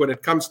think when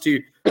it comes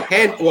to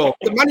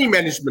the money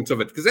management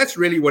of it. Because that's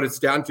really what it's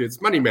down to. It's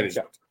money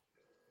management.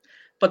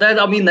 But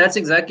that's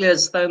exactly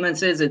as Stoneman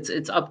says.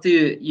 It's up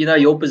to,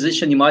 your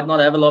position. You might not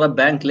have a lot of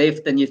bank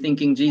left and you're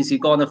thinking, geez, you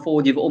can't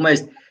afford. You've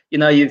almost...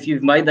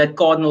 you've made that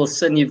cardinal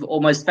sin. You've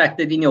almost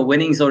factored in your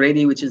winnings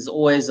already, which is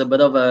always a bit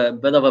of a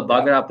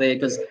bugger up there.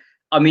 Because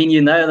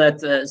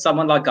that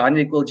someone like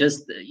Heinrich will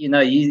just,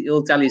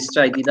 he'll tell you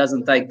straight. He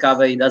doesn't take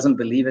cover. He doesn't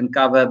believe in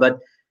cover.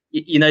 But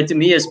to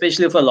me,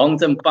 especially for a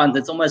long-term punt,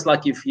 it's almost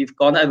like you've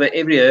gone over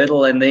every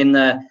hurdle, and then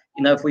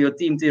for your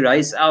team to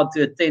race out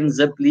to a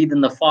 10-zip lead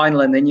in the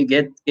final, and then you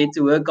get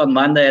to work on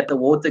Monday at the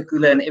water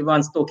cooler, and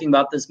everyone's talking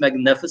about this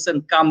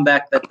magnificent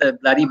comeback that the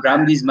bloody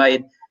Brumbies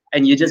made.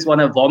 And you just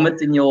want to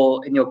vomit in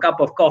your cup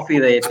of coffee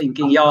there,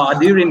 thinking, yeah, I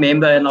do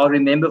remember, and I'll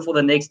remember for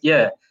the next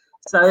year.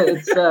 So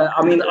it's,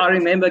 I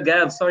remember,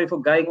 Gav, sorry for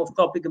going off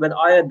topic, but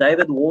I had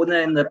David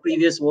Warner in the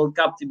previous World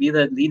Cup to be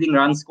the leading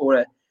run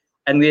scorer.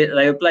 And they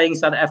were playing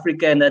South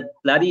Africa and that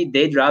bloody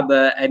dead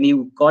rubber, and he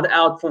got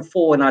out for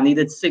 4, and I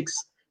needed 6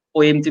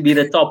 for him to be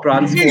the top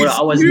run scorer.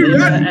 I was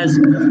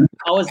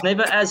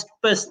never as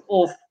pissed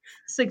off.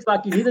 6,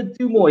 like he needed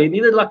 2 more. He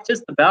needed like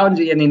just the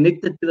boundary, and he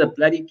nicked it to the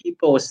bloody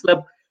keeper or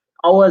slip.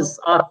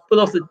 I pulled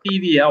off the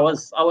TV. I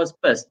was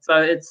pissed.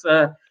 So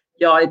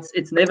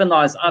it's never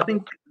nice. I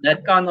think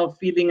that kind of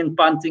feeling in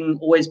punting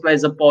always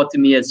plays a part to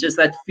me. It's just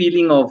that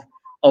feeling of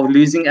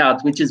losing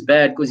out, which is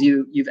bad because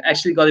you've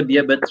actually got to be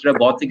a bit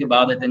robotic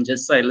about it and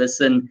just say,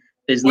 listen,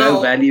 there's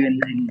no value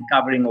in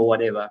covering or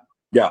whatever.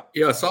 Yeah.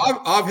 Yeah. So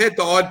I've had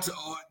the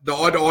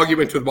odd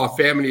argument with my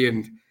family,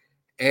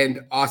 and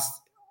I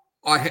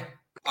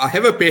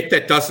have a bet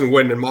that doesn't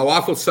win, and my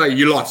wife will say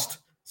you lost,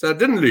 so I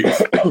didn't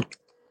lose.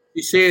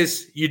 He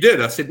says, you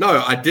did. I said,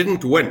 no, I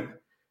didn't win.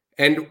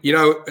 And,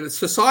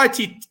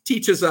 society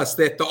teaches us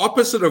that the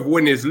opposite of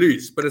win is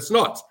lose, but it's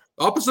not.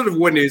 The opposite of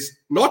win is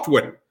not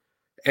win.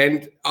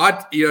 And,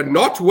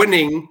 not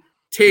winning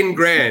 10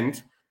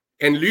 grand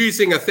and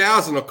losing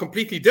 1,000 are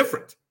completely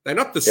different. They're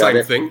not the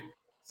same thing.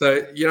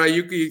 So,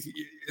 you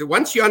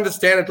once you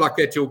understand it like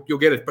that, you'll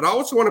get it. But I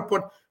also want to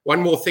put one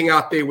more thing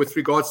out there with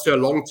regards to a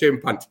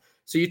long-term punt.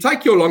 So you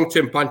take your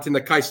long-term punt in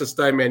the case of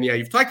Stoneman here.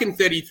 You've taken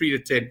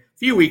 33-10 a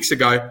few weeks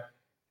ago.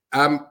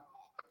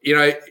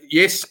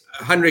 Yes,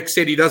 Heinrich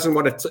said he doesn't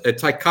want to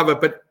take cover,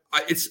 but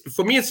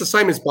for me, it's the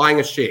same as buying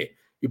a share.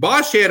 You buy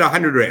a share at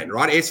 100 Rand,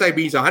 right?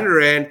 SAB's 100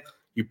 Rand.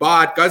 You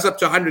buy it, goes up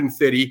to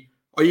 130.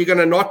 Are you going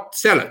to not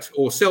sell it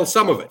or sell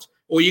some of it?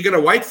 Or are you going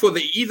to wait for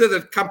either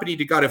the company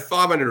to go to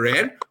 500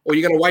 Rand, or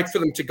you're going to wait for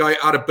them to go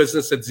out of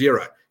business at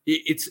 0?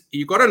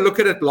 You've got to look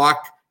at it like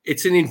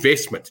it's an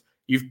investment.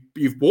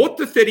 You've bought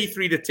the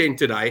 33-10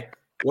 today.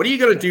 What are you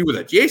going to do with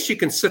it? Yes, you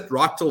can sit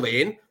right till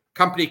the end.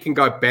 Company can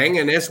go bang.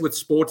 And as with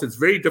sport, it's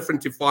very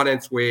different to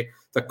finance where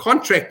the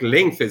contract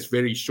length is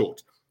very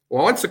short.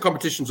 Well, once the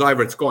competition's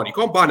over, it's gone. You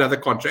can't buy another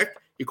contract.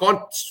 You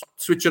can't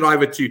switch it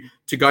over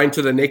to go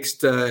into the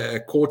next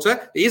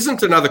quarter. There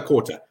isn't another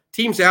quarter.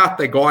 Team's out,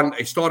 they're gone.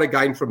 They start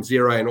again from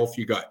 0 and off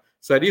you go.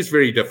 So it is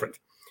very different.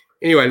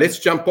 Anyway, let's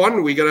jump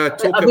on. We're going to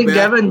talk about... I think,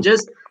 Gavin,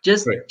 just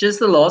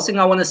the last thing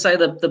I want to say,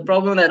 that the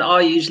problem that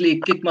I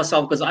usually kick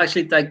myself, because I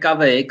actually take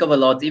cover a heck of a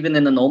lot, even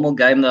in a normal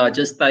game that I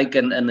just take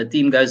and the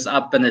team goes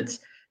up and it's,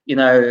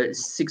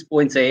 6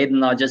 points ahead,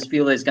 and I just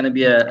feel there's going to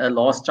be a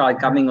last try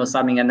coming or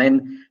something. And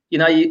then,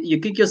 you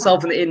kick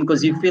yourself in the end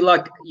because you feel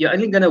like you're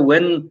only going to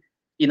win,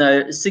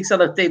 6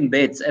 out of 10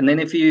 bets. And then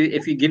if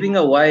you're giving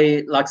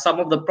away like some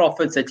of the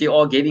profits that you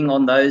are getting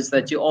on those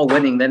that you are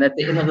winning, then at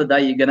the end of the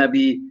day, you're going to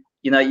be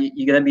you're going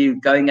to be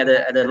going at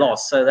a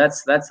loss. So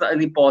that's the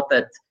only part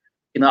that,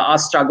 I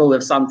struggle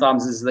with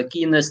sometimes, is the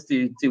keenness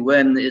to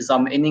win, is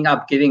I'm ending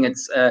up giving it,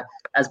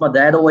 as my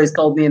dad always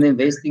told me in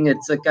investing,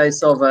 it's a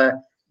case of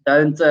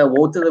don't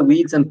water the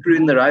weeds and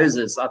prune the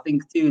roses. I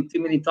think too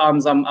many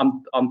times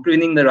I'm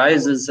pruning the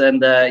roses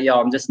and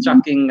I'm just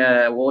chucking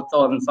water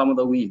on some of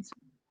the weeds.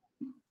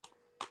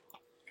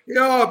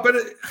 Yeah, but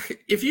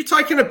if you're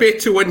taking a bet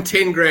to win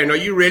 10 grand, are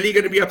you really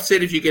going to be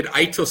upset if you get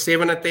 8 or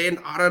 7 at the end?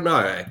 I don't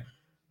know.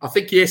 I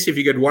think yes, if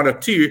you get 1 or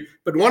 2,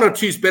 but 1 or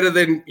 2 is better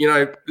than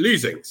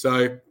losing.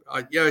 So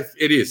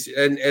it is.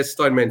 And as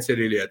Stoneman said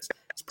earlier,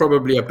 it's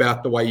probably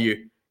about the way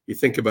you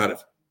think about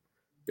it.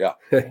 Yeah.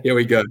 Here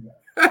we go.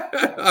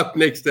 Up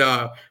next,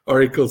 our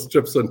Oracle's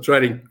trips on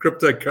trading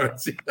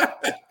cryptocurrency.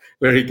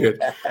 Very good.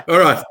 All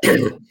right.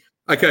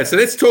 Okay, so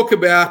let's talk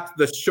about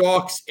the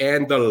Sharks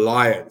and the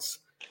Lions.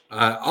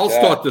 I'll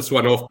start this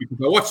one off because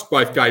I watched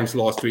both games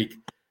last week.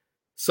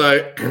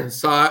 So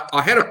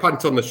I had a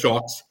punt on the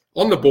Sharks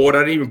on the board. I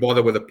didn't even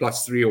bother with a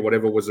 +3 or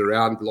whatever was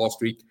around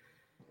last week.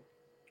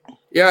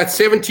 Yeah, it's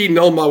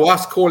 17-0. My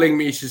wife's calling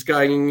me. She's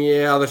going,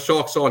 yeah, the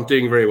Sharks aren't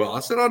doing very well. I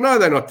said, I know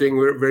they're not doing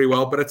very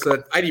well, but it's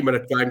an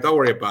 80-minute game. Don't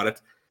worry about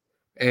it.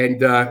 And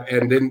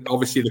then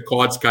obviously the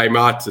cards came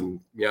out and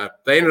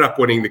they ended up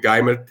winning the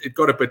game. It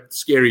got a bit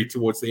scary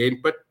towards the end,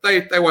 but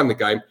they won the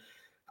game.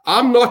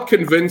 I'm not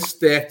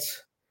convinced that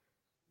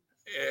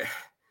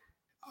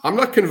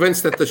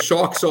the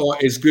Sharks are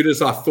as good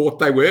as I thought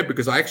they were,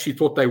 because I actually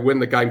thought they win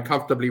the game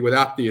comfortably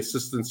without the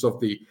assistance of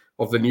the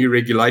new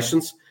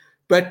regulations.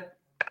 But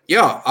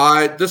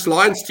this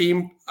Lions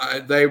team,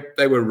 they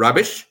were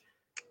rubbish.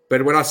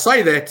 But when I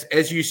say that,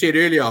 as you said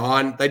earlier,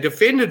 Han, they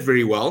defended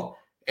very well.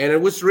 And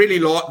it was really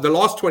the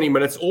last 20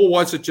 minutes, or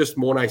was it just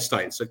Morné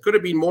Steyn? So it could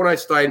have been Morné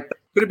Steyn,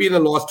 could have been the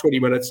last 20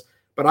 minutes.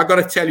 But I got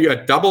to tell you, a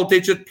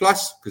double-digit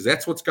plus, because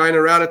that's what's going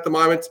around at the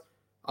moment,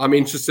 I'm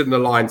interested in the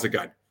Lions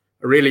again.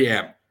 I really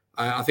am.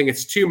 I think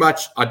it's too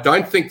much. I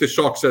don't think the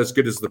Sharks are as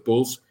good as the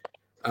Bulls.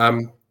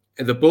 And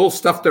the Bulls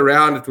stuffed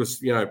around. It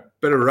was, a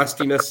bit of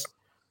rustiness.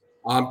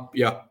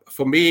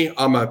 For me,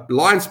 I'm a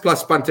Lions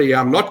plus punter.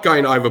 Yeah, I'm not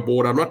going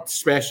overboard. I'm not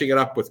smashing it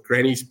up with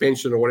Granny's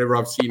pension or whatever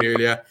I've seen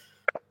earlier.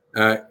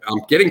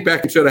 I'm getting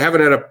back into it. I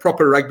haven't had a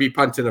proper rugby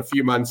punt in a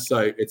few months,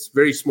 so it's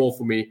very small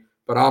for me.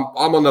 But I'm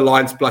on the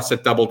Lions plus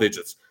at double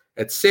digits.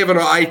 At 7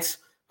 or 8,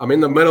 I'm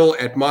in the middle.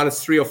 At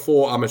 -3 or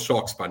 4, I'm a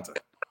Sharks punter.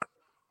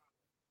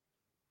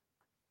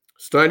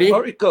 Stoney,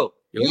 Oracle,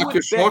 you like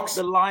your Sharks?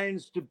 The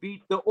Lions to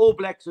beat the All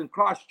Blacks in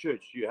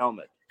Christchurch, you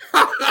helmet.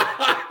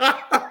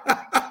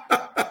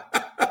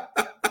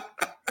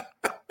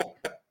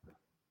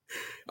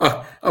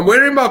 I'm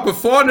wearing my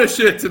Bafana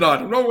shirt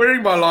tonight. I'm not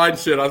wearing my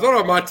Lions shirt. I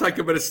thought I might take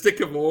a bit of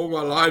sticker for all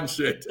my Lions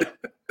shirt.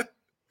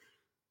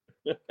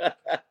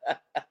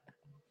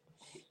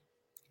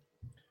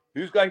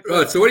 Who's going first?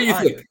 Right, so what do you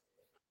think?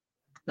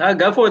 No,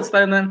 go for it,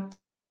 Stoneman.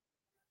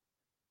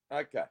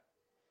 Okay.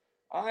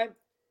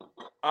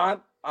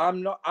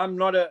 I'm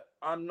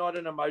not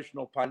an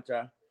emotional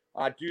punter.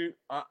 I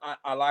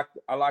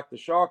like the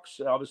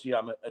Sharks. Obviously,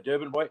 I'm a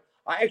Durban boy.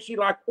 I actually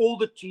like all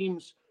the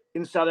teams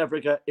in South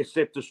Africa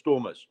except the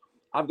Stormers.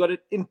 I've got an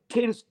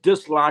intense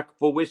dislike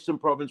for Western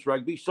Province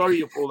rugby. Sorry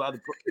for all the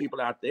other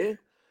people out there.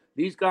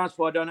 These guys,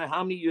 for I don't know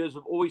how many years,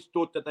 have always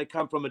thought that they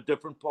come from a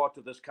different part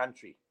of this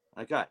country.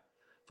 Okay.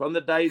 From the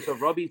days of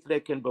Robbie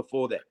Fleck and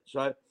before that.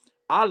 So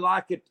I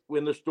like it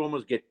when the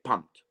Stormers get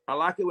pumped. I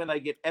like it when they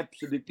get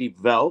absolutely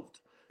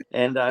valved.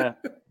 And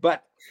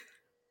but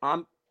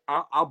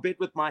I'll bet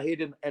with my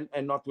head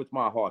and not with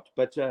my heart.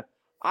 But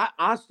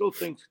I still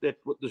think that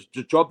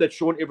the job that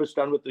Sean Everett's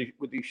done with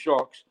these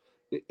Sharks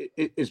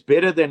is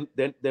better than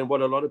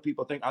what a lot of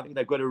people think. I think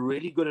they've got a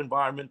really good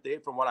environment there,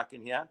 from what I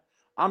can hear.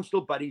 I'm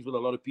still buddies with a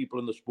lot of people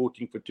in the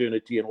sporting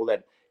fraternity and all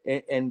that,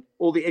 and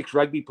all the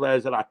ex-rugby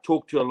players that I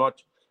talk to a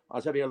lot. I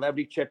was having a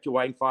lovely chat to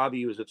Wayne Farby.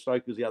 He was at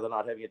Stokers the other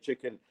night having a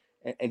chicken,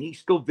 and he's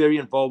still very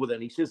involved with it.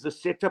 And he says the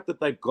setup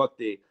that they've got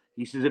there,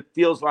 he says it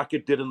feels like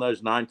it did in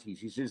those 90s.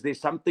 He says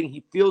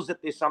he feels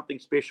that there's something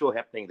special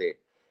happening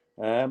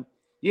there.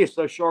 Yes,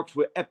 those Sharks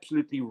were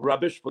absolutely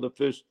rubbish for the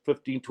first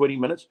 15, 20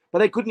 minutes, but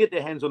they couldn't get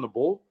their hands on the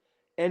ball.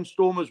 And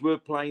Stormers were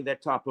playing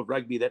that type of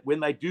rugby that when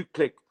they do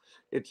click,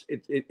 it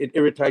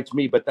irritates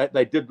me, but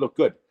they did look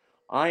good.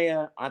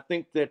 I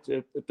think that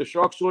if the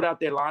Sharks sort out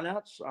their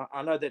lineouts,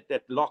 I know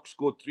that Locke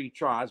scored 3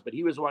 tries, but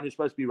he was the one who's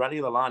supposed to be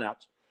running the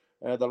lineouts.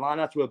 The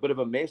lineouts were a bit of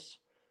a mess.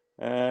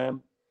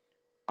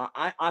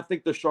 I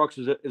think the Sharks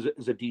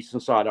is a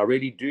decent side. I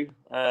really do.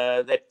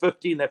 That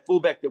 15, that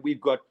fullback that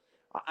we've got,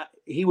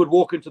 he would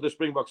walk into the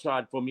Springbok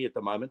side for me at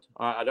the moment.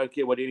 I don't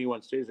care what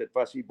anyone says, that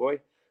fussy boy.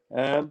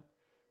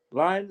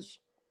 Lions,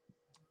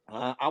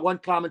 I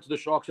won't climb into the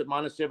Sharks at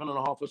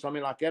 -7.5 or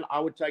something like that. I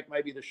would take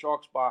maybe the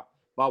Sharks by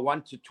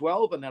 1 to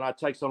 12, and then I'd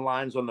take some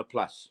Lions on the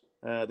plus.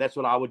 That's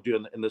what I would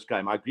do in this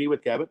game. I agree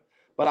with Gavin,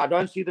 but I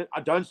don't see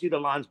the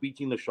Lions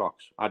beating the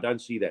Sharks. I don't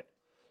see that.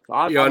 So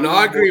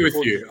I agree with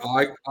you.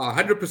 I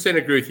 100%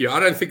 agree with you. I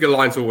don't think the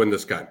Lions will win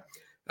this game.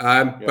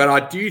 But I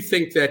do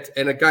think that,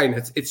 and again,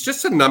 it's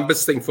just a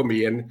numbers thing for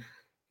me. And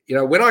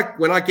when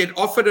I get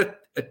offered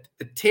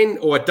a 10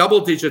 or a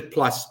double-digit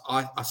plus,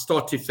 I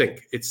start to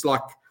think it's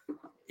like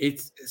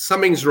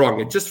something's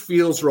wrong. It just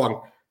feels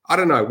wrong. I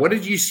don't know. What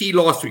did you see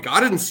last week? I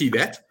didn't see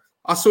that.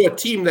 I saw a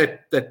team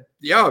that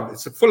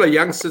it's full of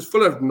youngsters,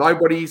 full of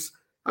nobodies.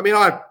 I mean,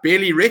 I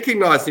barely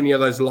recognized any of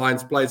those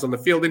Lions players on the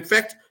field. In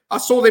fact, I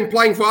saw them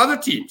playing for other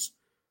teams.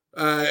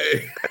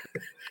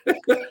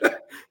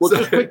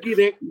 Just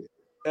quickly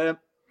there,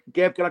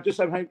 Gav, can I just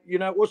say,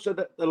 also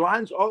the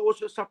Lions are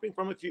also suffering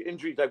from a few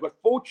injuries. They've got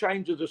 4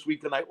 changes this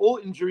week, and they're all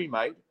injury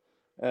made.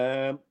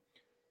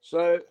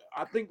 So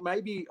I think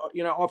maybe,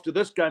 after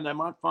this game, they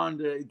might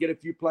get a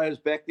few players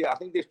back there. I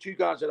think there's 2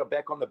 guys that are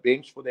back on the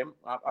bench for them.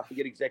 I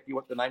forget exactly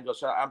what the names are.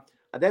 So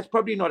and that's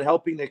probably not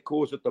helping their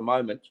cause at the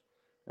moment.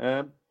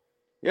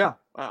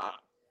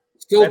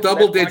 Still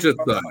double digits,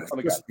 though.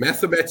 Just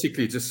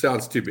mathematically, just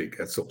sounds too big.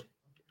 That's all.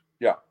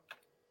 Yeah.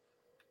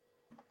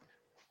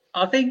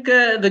 I think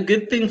the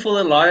good thing for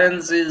the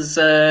Lions is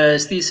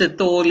Steve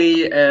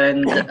Sithole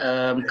and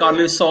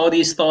Carlos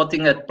Sardi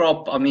starting at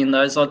prop. I mean,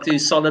 those are 2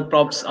 solid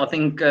props. I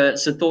think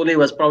Sithole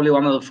was probably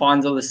one of the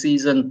finds of the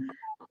season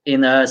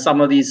in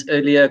some of these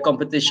earlier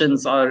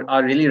competitions. I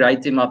really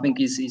rate him. I think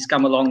he's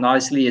come along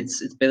nicely.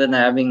 It's better than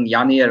having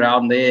Yanni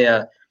around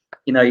there.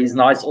 He's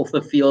nice off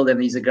the field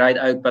and he's a great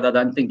oak, but I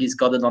don't think he's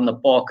got it on the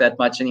park that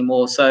much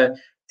anymore. So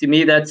to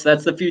me, that's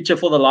the future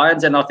for the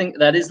Lions, and I think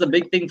that is the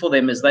big thing for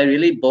them is they're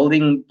really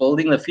building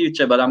the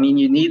future. But I mean,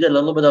 you need a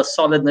little bit of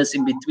solidness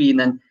in between,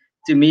 and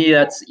to me,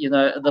 that's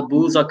the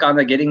Bulls are kind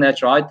of getting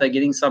that right. They're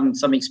getting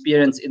some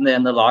experience in there,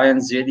 and the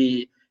Lions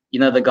really,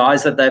 the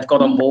guys that they've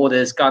got on board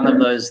is kind of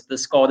the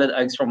discarded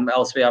oaks from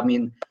elsewhere. I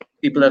mean,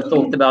 people have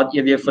talked about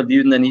Evie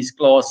Verdun and his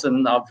class,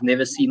 and I've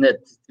never seen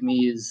it. To me,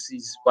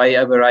 he's way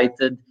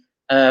overrated.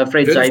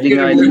 Fred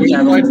Zeilinger.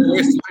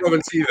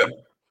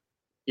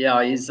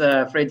 Yeah, he's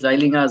Fred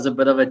Zeilinger is a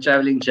bit of a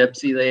traveling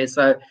gypsy there.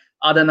 So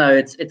I don't know.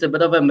 It's a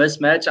bit of a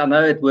mismatch. I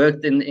know it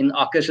worked in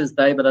Akash's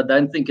day, but I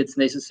don't think it's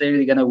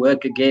necessarily going to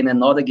work again, and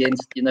not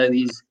against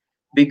these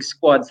big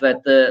squads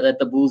that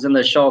the Bulls and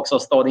the Sharks are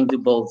starting to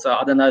build. So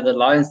I don't know. The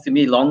Lions, to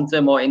me, long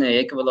term are in a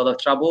heck of a lot of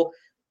trouble,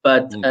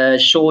 but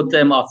short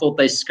term, I thought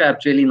they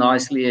scrapped really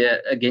nicely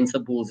against the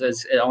Bulls. I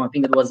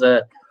think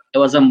it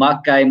was a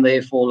muck game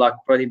there for like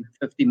probably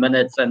 50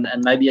 minutes, and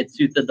maybe it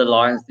suited the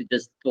Lions to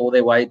just claw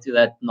their way to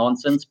that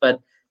nonsense. But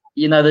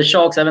the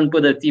Sharks haven't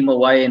put a team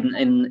away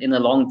in a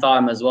long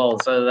time as well.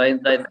 So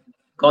they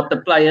got the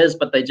players,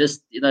 but they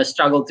just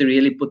struggled to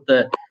really put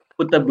the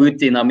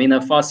boot in. I mean,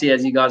 Fassi,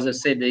 as you guys have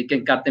said, they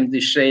can cut them to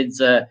shreds.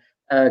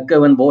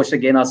 Cohen Bosch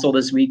again, I saw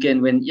this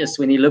weekend when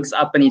he looks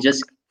up and he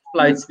just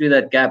floats through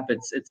that gap.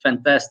 It's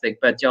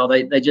fantastic. But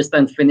they just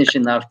don't finish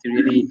enough to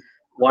really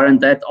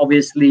warrant that.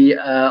 Obviously,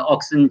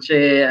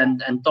 Oxenchair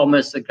and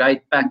Thomas, a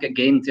great pack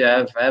again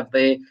to have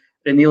there.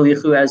 Reniel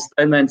Hugo, as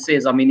Stoneman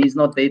says, I mean, he's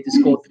not there to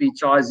score 3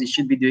 tries. He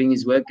should be doing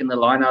his work in the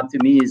line-out. To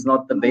me, he's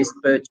not the best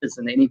purchase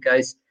in any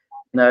case.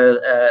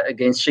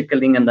 Against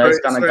Schickerling and those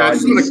kind of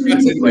guys.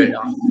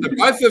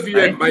 Both of you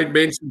had made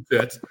mention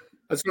to it.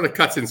 I just want to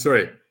cut in,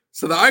 sorry.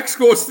 So the Oak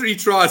scores 3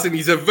 tries and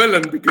he's a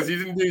villain because he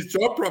didn't do his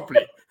job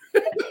properly.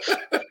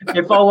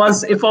 If I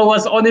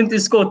was on him to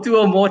score 2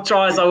 or more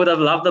tries, I would have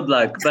loved the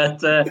bloke.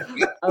 But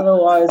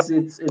otherwise,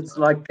 it's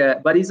like.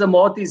 But he's a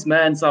Marty's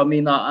man, so I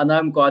mean, I know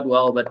him quite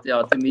well. But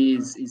to me,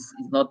 he's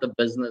not the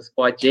business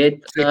quite yet.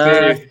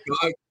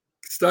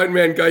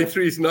 Stoneman going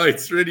through his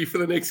notes, ready for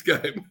the next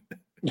game.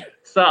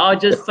 So I'll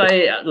just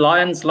say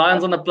Lions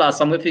on the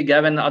plus. I'm with you,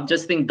 Gavin. I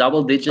just think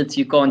double digits,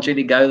 you can't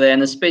really go there.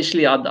 And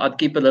especially I'd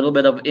keep a little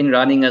bit of in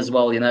running as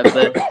well. If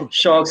the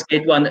Sharks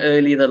get one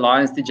early, the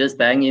Lions to just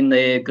hang in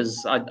there,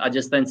 because I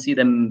just don't see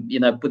them,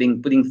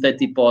 putting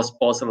 30 past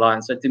the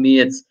line. So to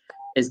me, it's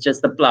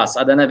just a plus.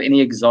 I don't have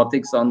any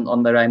exotics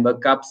on the Rainbow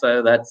Cup.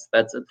 So that's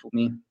it for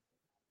me.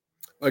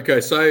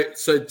 Okay, so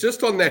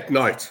just on that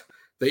note,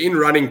 the in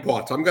running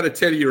part, I'm going to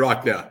tell you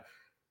right now,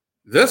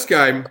 this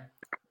game,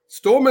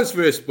 Stormers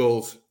versus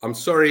Bulls, I'm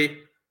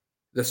sorry.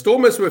 The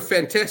Stormers were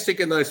fantastic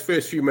in those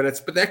first few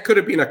minutes, but that could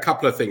have been a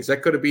couple of things.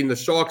 That could have been the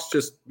Sharks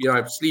just,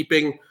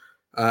 sleeping.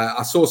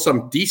 I saw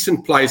some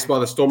decent plays by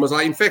the Stormers.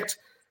 In fact,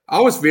 I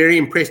was very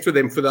impressed with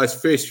them for those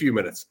first few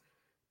minutes.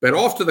 But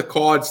after the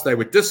Cards, they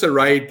were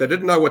disarrayed. They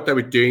didn't know what they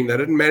were doing. They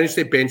didn't manage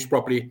their bench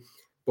properly.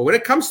 But when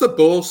it comes to the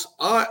Bulls,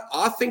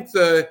 I think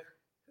the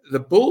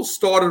Bulls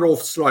started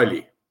off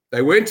slowly.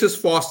 They weren't as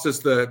fast as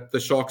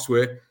the Sharks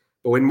were.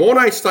 But when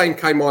Morné Steyn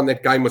came on,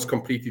 that game was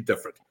completely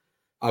different.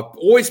 I've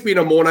always been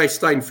a Morné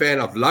Steyn fan.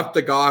 I've loved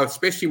the guy,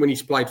 especially when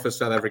he's played for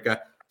South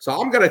Africa. So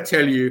I'm going to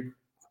tell you,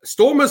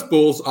 Stormers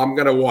Bulls, I'm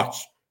going to watch.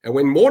 And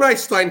when Morné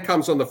Steyn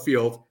comes on the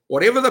field,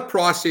 whatever the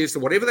price is,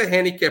 whatever the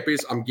handicap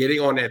is, I'm getting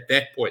on at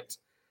that point.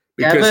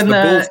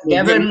 Because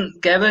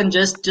Gavin,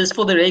 just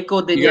for the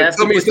record, then you have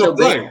to put your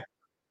bet.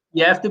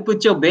 You have to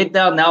put your bet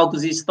down now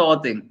because he's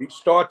starting. He's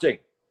starting.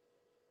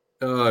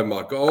 Oh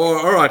my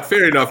God! All right,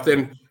 fair enough.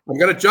 Then I'm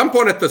going to jump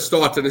on at the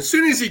start, and as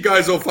soon as he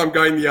goes off, I'm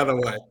going the other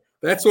way.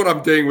 That's what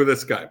I'm doing with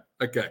this game.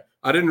 Okay,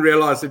 I didn't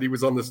realize that he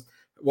was on this.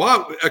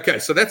 Why? Okay,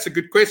 so that's a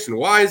good question.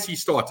 Why is he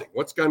starting?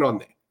 What's going on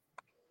there?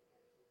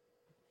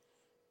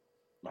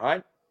 All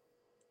right,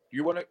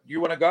 you want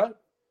to go?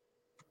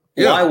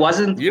 Why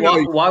wasn't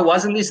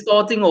he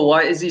starting, or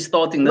why is he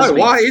starting this week?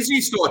 Why is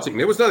he starting?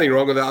 There was nothing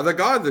wrong with the other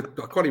guy. I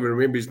can't even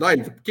remember his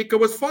name. The kicker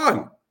was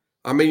fine.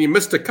 I mean, he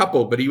missed a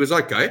couple, but he was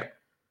okay.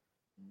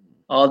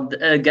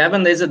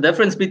 Gavin, there's a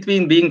difference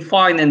between being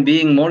fine and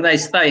being Morné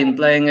Steyn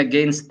playing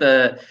against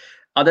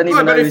I don't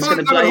even know who's going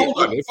to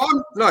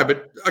play.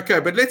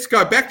 But let's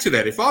go back to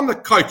that. If I'm the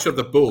coach of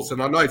the Bulls,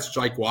 and I know it's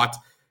Jake White,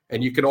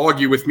 and you can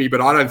argue with me,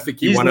 but I don't think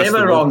he won us the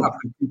World Cup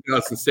in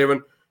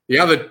 2007.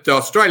 The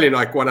Australian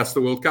won us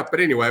the World Cup. But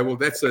anyway, well,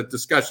 that's a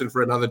discussion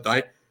for another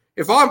day.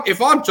 If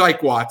I'm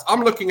Jake White,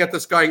 I'm looking at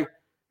this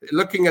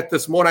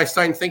Morné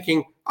Steyn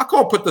thinking, I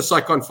can't put this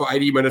on for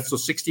 80 minutes or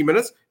 60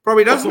 minutes.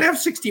 Probably doesn't have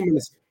 60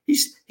 minutes.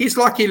 He's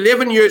like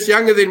 11 years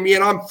younger than me,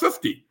 and I'm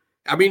 50.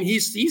 I mean,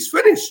 he's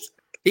finished.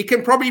 He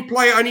can probably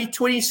play only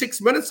 26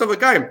 minutes of a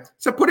game.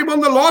 So put him on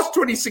the last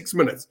 26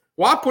 minutes.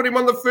 Why put him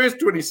on the first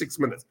 26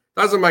 minutes?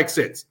 Doesn't make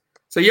sense.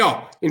 So,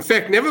 yeah, in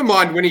fact, never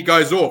mind when he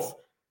goes off.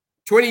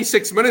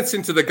 26 minutes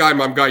into the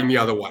game, I'm going the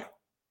other way.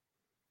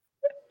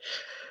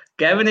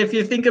 Gavin, if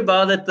you think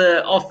about it,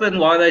 often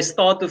why they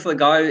start with a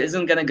guy who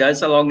isn't going to go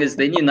so long is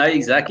then you know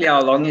exactly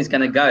how long he's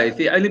going to go. If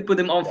you only put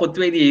him on for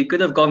 20, he could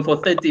have gone for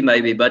 30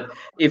 maybe. But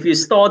if you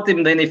start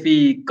him, then if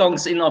he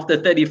conks in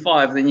after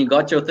 35, then you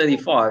got your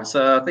 35.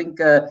 So I think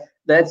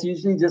that's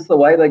usually just the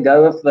way they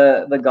go with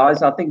the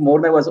guys. I think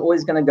Morné was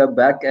always going to go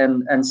back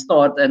and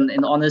start. And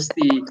in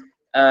honesty,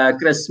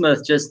 Chris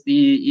Smith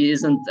he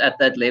isn't at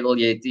that level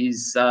yet.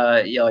 He's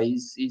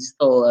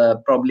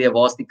still probably a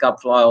Varsity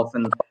Cup fly-off,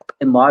 and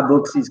in my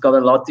books he's got a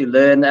lot to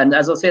learn. And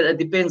as I said, it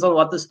depends on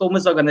what the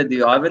Stormers are going to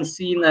do. I haven't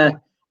seen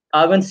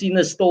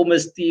a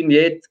Stormers team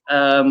yet,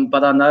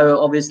 but I know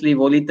obviously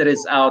Voliter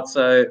is out,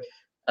 so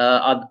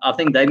I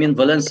think Damian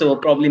Willemse will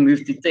probably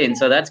move to 10.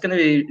 So that's going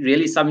to be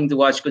really something to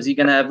watch, because you're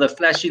going to have the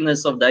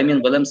flashiness of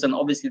Damian Willemse and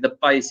obviously the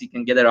pace he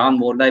can get around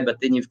Morné, but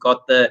then you've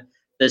got the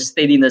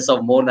steadiness of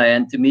Morné.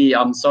 And to me,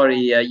 I'm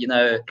sorry,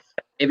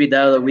 every day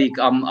of the week,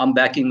 I'm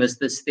backing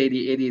Mr.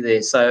 Steady Eddie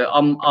there. So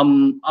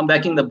I'm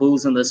backing the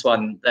Bulls in this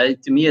one.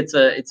 To me, it's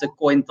a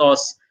coin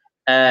toss,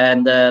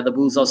 and the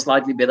Bulls are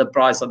slightly better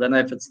price. I don't know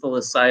if it's still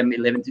the same,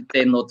 11 to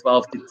 10 or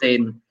 12 to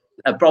 10.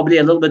 Probably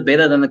a little bit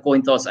better than the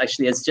coin toss.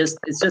 Actually, it's just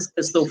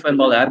Christoph and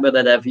Malherbe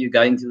that have you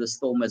going to the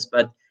Stormers.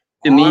 But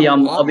to me, I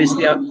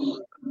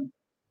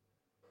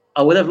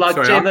would have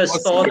liked Trevor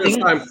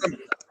starting.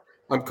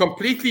 I'm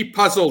completely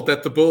puzzled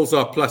that the Bulls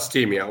are plus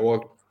team here,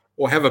 or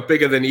have a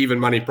bigger than even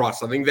money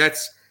price. I think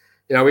that's,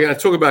 we're going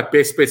to talk about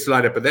best bets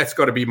later, but that's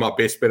got to be my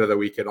best bet of the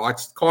weekend. I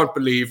just can't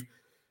believe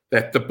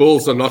that the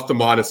Bulls are not the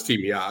minus team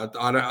here.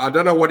 I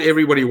don't know what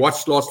everybody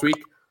watched last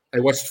week. They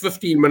watched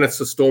 15 minutes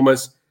of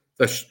Stormers.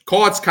 The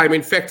cards came.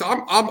 In fact,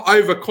 I'm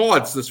over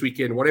cards this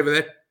weekend, whatever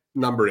that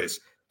number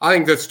is. I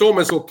think the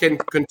Stormers can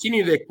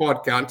continue their card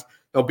count.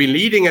 They'll be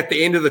leading at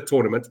the end of the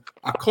tournament.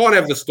 I can't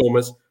have the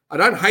Stormers. I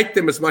don't hate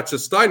them as much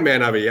as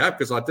Steinman over here,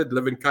 because I did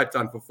live in Cape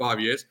Town for 5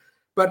 years.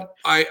 But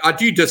I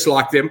do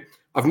dislike them.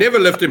 I've never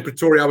lived in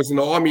Pretoria. I was in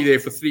the army there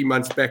for 3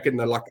 months back in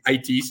the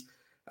 80s.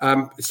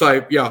 I'm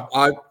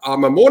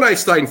a Morné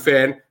Steyn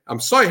fan. I'm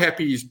so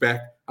happy he's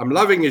back. I'm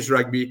loving his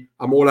rugby.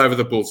 I'm all over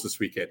the Bulls this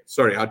weekend.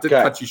 Sorry, I did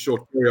cut you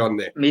short. Carry on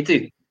there. Me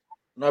too.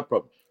 No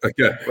problem.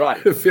 Okay.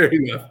 Right. Fair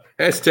enough.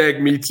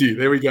 Hashtag me too.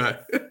 There we go.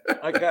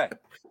 Okay.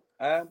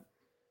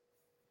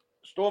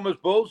 Stormers,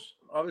 Bulls.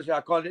 Obviously,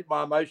 I can't let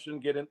my emotion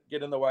get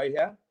in the way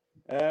here.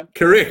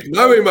 Correct.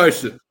 No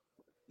emotion.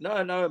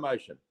 No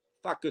emotion.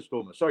 Fuck the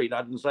Stormers. Sorry,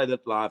 I didn't say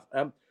that live.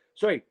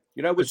 Sorry.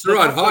 With That's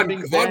right. Hard beat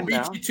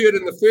you to it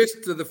in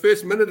the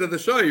first minute of the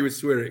show. He was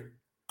swearing.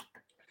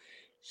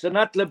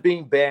 Senatla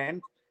being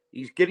banned.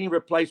 He's getting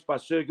replaced by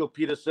Sergil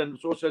Peterson.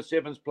 It's also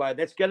Sevens player.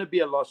 That's going to be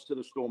a loss to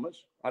the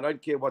Stormers. I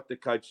don't care what the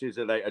coach says.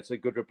 It's a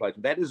good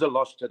replacement. That is a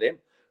loss to them.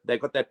 They've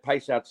got that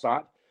pace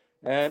outside.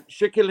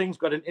 Schickerling's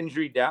got an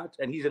injury doubt,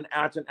 and he's an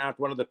out-and-out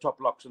one of the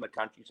top locks in the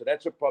country. So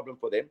that's a problem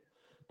for them.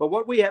 But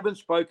what we haven't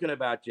spoken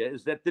about yet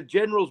is that the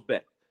general's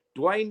back.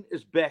 Dwayne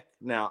is back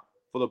now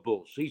for the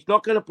Bulls. He's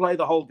not going to play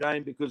the whole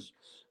game because,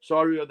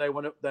 they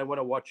want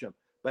to watch him.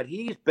 But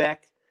he's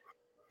back.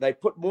 They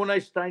put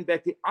Morné Steyn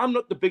back there. I'm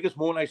not the biggest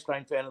Morné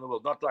Steyn fan in the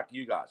world, not like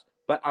you guys.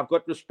 But I've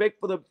got respect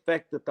for the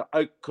fact that the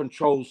Oak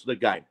controls the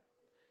game.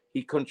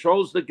 He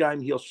controls the game.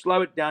 He'll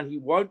slow it down. He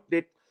won't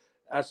let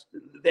us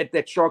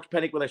that Sharks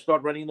panic when they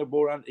start running the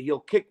ball around. He'll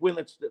kick when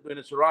it's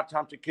the right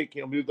time to kick.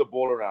 He'll move the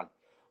ball around.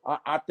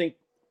 I think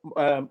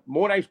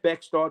Morné's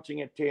back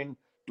starting at 10.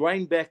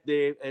 Dwayne back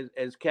there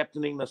as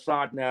captaining the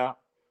side now.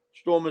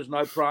 Stormers,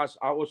 no price.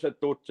 I also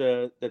thought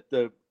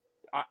that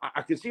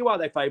I can see why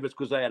they favourites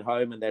because they're at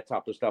home and that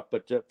type of stuff.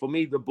 But for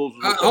me, the Bulls...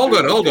 Hold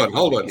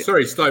on.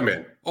 Sorry,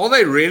 Steinman. Are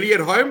they really at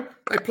home?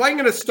 They're playing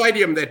in a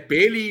stadium that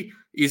barely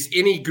is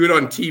any good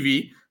on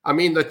TV. I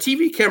mean, the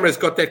TV cameras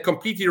got that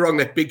completely wrong,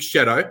 that big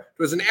shadow. It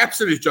was an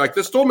absolute joke.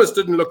 The Stormers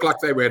didn't look like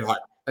they were at home.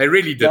 They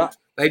really didn't.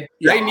 They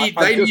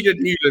needed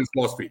Newlands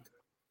last week.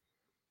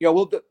 Yeah,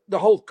 well, the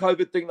whole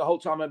COVID thing, the whole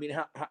time, I mean,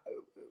 how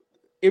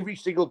every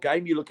single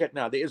game you look at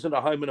now, there isn't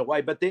a home and away,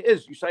 but there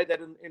is. You say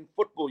that in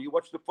football. You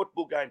watch the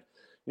football game.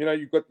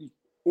 You've got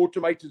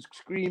automated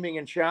screaming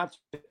and shouts,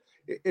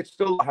 it's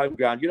still the home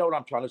ground. You know what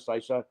I'm trying to say?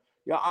 So,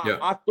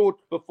 I thought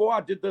before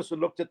I did this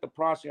and looked at the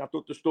pricing, I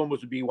thought the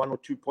Stormers would be 1 or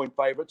 2 point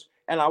favorites,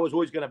 and I was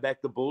always going to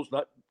back the Bulls.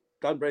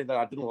 Don't bring that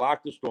I didn't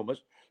like the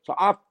Stormers. So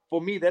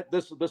for me, that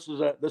this is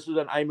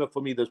an aimer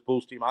for me. This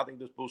Bulls team, I think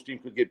this Bulls team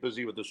could get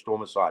busy with the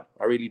Stormers side.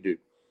 I really do.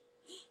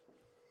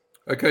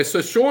 Okay,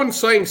 so Sean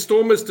saying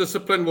Stormers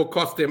discipline will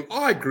cost them.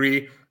 I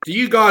agree. Do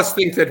you guys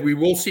think that we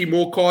will see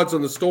more cards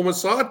on the Stormers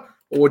side,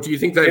 or do you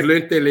think they've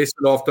learnt their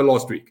lesson after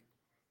last week?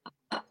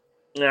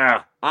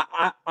 Yeah,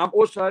 I'm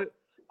also.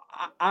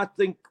 I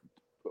think,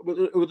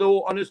 with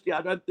all honesty,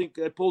 I don't think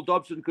Paul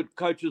Dobson could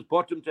coach his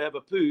bottom to have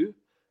a poo.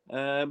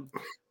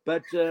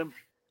 But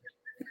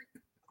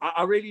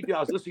I really do. I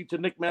was listening to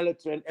Nick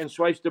Mallett and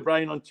Swayze de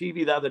Bruin on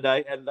TV the other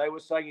day, and they were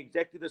saying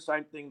exactly the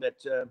same thing,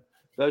 that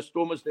those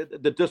Stormers,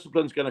 the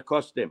discipline's going to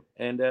cost them.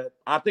 And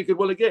I think it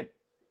will again.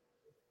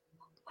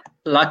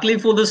 Luckily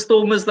for the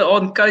Stormers, they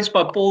aren't coached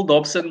by Paul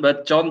Dobson,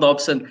 but John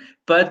Dobson.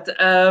 But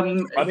I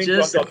mean,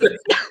 just... John Dobson.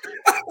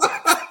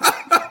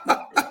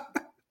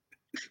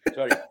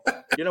 Sorry.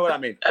 You know what I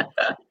mean?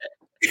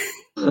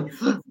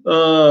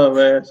 Oh,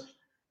 man.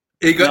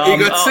 He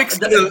got six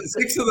of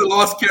the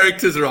last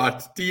characters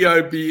right.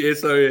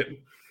 Dobson.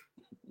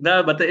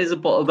 No, but there is a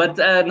but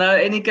no.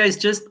 Any case,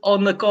 just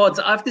on the cards,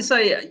 I have to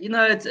say,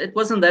 it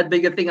wasn't that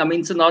big a thing. I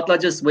mean, Sinatla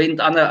just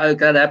went under.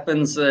 Okay, it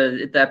happens.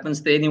 It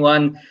happens to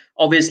anyone.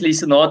 Obviously,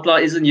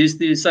 Sinatla isn't used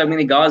to so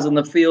many guys on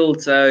the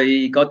field, so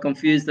he got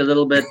confused a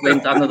little bit.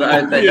 Went under the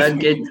oak.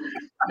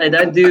 They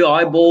don't do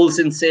high balls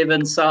in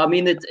 7. So I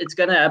mean, it's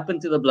going to happen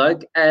to the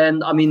bloke.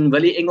 And I mean,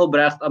 Willie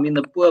Engelbrecht. I mean,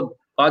 the poor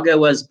bugger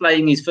was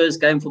playing his first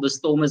game for the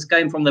Stormers.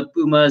 Came from the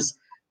Pumas.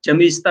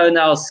 Jimmy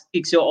Stonehouse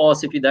kicks your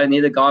ass if you don't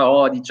hit the guy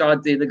hard. He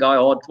tried to hit the guy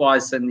hard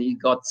twice and he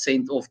got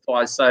sent off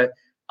twice. So,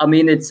 I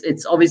mean, it's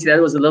obviously that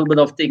was a little bit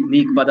of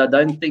technique, but I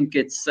don't think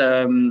it's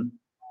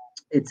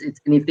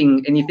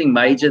anything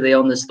major there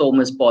on the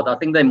Stormers part. I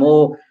think they're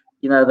more,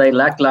 they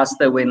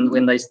lackluster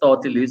when they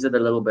start to lose it a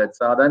little bit.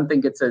 So I don't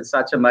think it's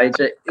such a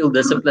major ill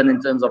discipline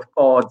in terms of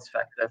cards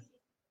factor.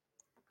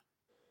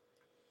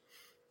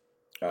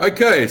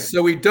 Okay,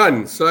 so we're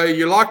done. So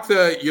you like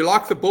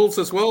the Bulls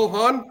as well,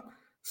 Han?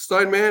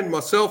 Stoneman,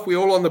 myself, we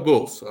all on the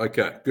Bulls.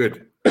 Okay,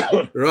 good.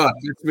 Right,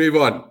 let's move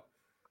on.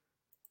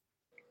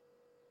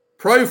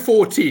 Pro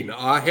 14.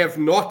 I have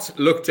not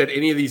looked at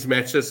any of these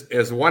matches.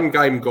 There's one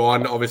game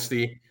gone,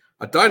 obviously.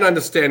 I don't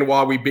understand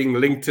why we're being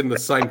linked in the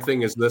same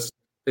thing as this.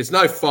 There's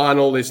no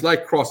final. There's no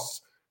cross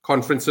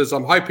conferences.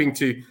 I'm hoping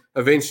to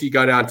eventually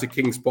go down to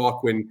Kings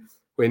Park when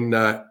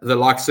the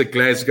likes of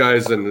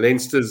Glasgow's and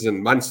Leinster's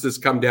and Munster's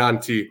come down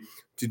to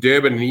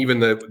Durban, and even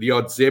the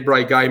odd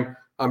Zebra game.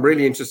 I'm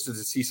really interested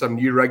to see some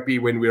new rugby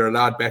when we're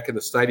allowed back in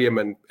the stadium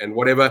and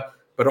whatever.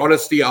 But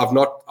honestly, I've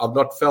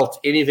not felt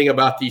anything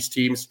about these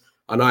teams.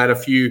 I know I had a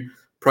few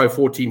Pro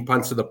 14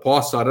 punts in the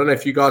past, so I don't know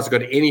if you guys have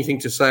got anything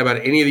to say about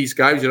any of these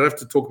games. You don't have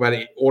to talk about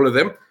all of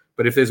them,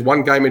 but if there's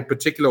one game in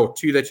particular or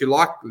two that you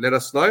like, let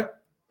us know.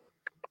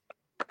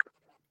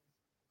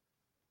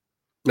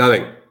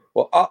 Nothing.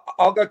 Well,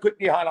 I'll go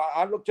quickly, Han.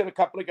 I looked at a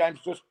couple of games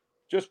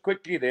just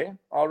quickly there.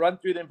 I'll run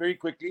through them very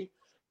quickly.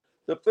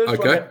 The first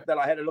one that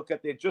I had a look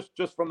at there,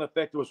 just from the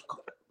fact it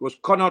was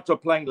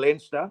Connacht playing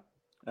Leinster,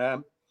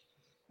 and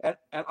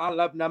I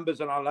love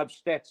numbers and I love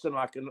stats and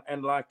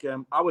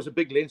I was a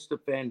big Leinster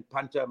fan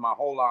punter my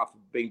whole life,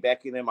 being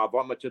backing them. I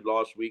vomited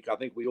last week. I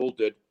think we all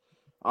did.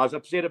 I was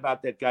upset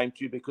about that game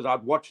too because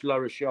I'd watched La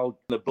Rochelle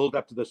the build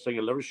up to this thing,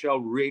 and La Rochelle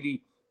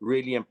really,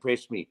 really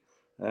impressed me.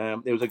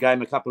 There was a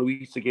game a couple of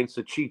weeks against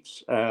the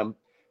Chiefs,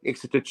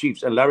 Exeter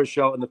Chiefs, and La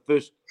Rochelle in the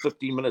first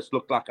 15 minutes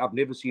looked like I've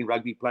never seen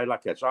rugby play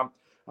like that. So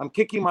I'm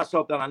kicking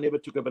myself that I never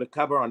took a bit of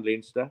cover on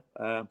Leinster.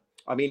 On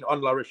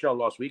La Rochelle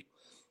last week.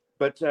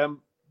 But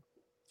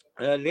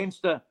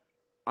Leinster,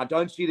 I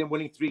don't see them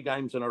winning 3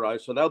 games in a row,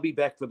 so they'll be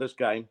back for this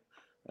game.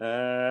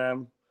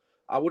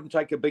 I wouldn't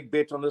take a big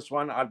bet on this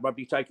one. I'd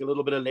probably take a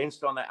little bit of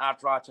Leinster on the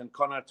outright and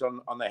Connacht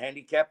on the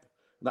handicap.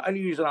 The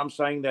only reason I'm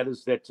saying that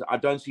is that I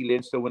don't see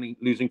Leinster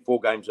losing 4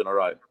 games in a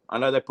row. I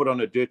know they put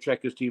on a Dirt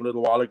Trackers team a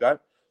little while ago,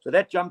 so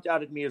that jumped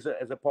out at me as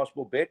a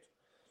possible bet.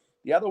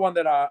 The other one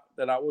that I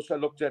also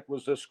looked at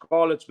was the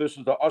Scarlets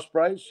versus the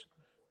Ospreys.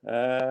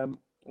 The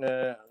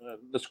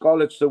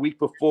Scarlets the week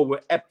before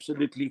were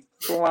absolutely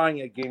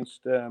flying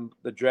against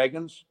the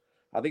Dragons.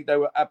 I think they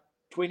were up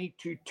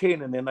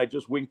 22-10, and then they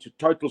just went to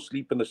total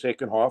sleep in the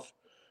second half.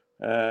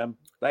 It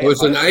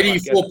was an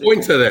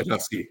 84-pointer that,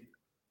 Husky.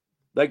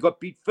 They got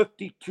beat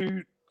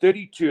 52-32,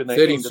 and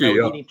they ended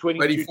up winning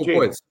 22-10.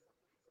 Points.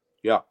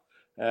 Yeah.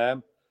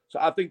 So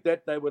I think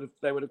that they would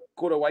have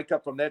caught a wake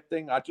up from that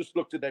thing. I just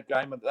looked at that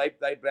game, and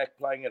they back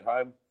playing at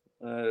home.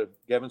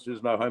 Gavin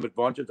says no home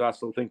advantage. I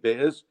still think there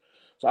is.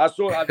 So I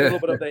saw a little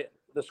bit of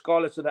the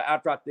Scarlets in the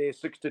outright there,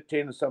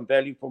 6-10 is some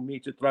value for me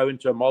to throw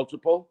into a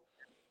multiple.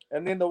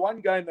 And then the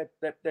one game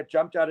that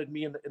jumped out at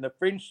me in the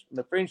French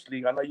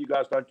league. I know you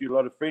guys don't do a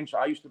lot of French.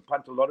 I used to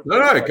punt a lot of.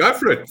 No, go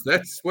for it.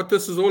 That's what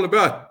this is all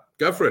about.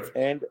 Go for it.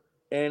 And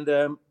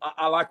And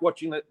I like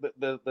watching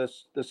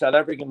the South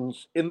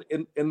Africans in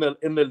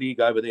the league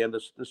over there. And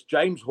this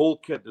James Hall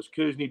kid, this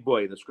Kersney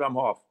boy, the scrum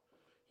half,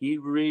 he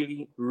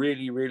really,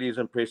 really, really is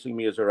impressing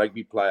me as a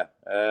rugby player.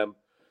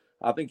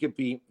 I think if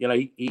he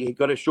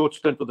got a short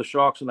stint with the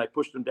Sharks and they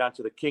pushed him down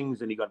to the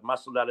Kings and he got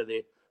muscled out of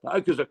there. The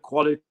Oak is a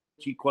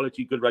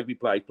quality good rugby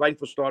player. He played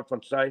for Stade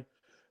Francais.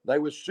 They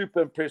were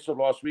super impressive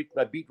last week.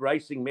 They beat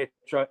Racing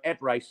Metro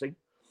at Racing.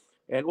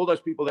 And all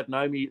those people that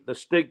know me, the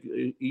Stig,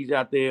 he's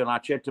out there, and I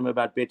chat to him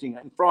about betting.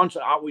 In France,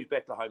 I always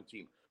bet the home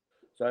team.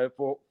 So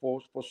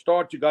for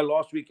Stade to go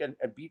last week and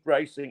beat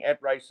Racing at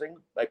Racing,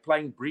 they're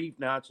playing Brive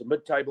now. It's a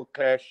mid-table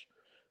clash.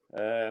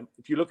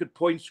 If you look at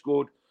points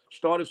scored,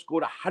 Stade have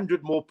scored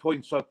 100 more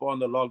points so far on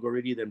the log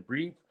already than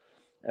Brive.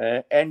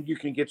 And you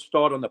can get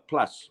Stade on the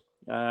plus.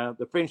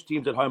 The French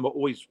teams at home are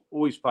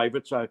always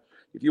favourites. So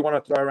if you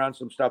want to throw around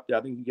some stuff there,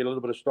 I think you can get a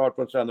little bit of Stade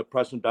France on the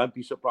plus, and don't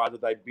be surprised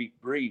that they beat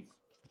Brive.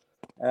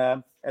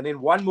 And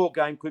then one more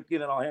game quickly,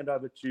 then I'll hand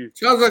over to...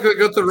 Sounds like I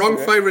got the wrong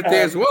favourite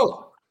there as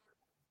well.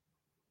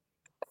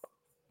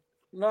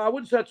 No, I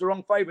wouldn't say it's the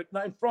wrong favourite.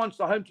 No, in France,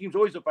 the home team's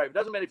always a favourite. It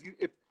doesn't matter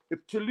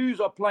if Toulouse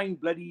are playing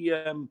bloody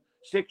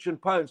Section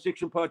Po, and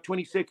Section Po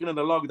 22nd in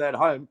the log, they're at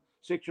home,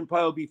 Section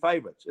Po will be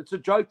favourites. It's a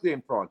joke there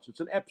in France.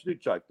 It's an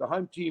absolute joke. The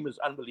home team is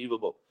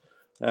unbelievable.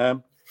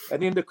 And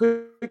then the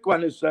quick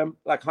one is,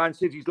 like Heinz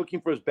says, he's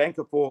looking for his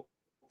banker for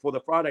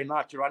the Friday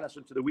night to run us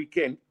into the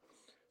weekend.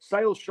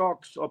 Sale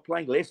Sharks are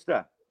playing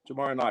Leicester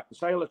tomorrow night. The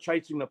Sale are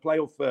chasing the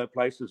playoff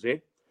places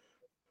there.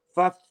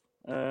 Fuff,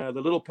 the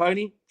little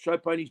pony, show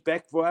pony's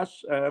back for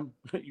us.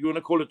 You want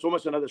to call it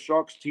almost another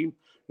Sharks team.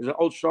 There's an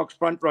old Sharks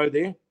front row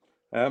there.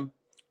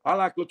 I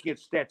like looking at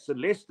stats.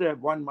 And Leicester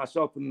have won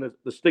myself and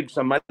the Stig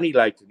some money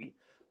lately.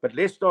 But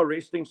Leicester are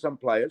resting some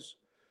players.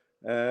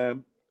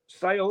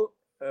 Sale,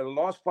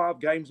 last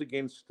 5 games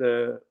against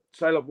Sale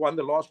have won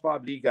the last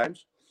 5 league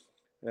games.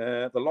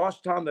 The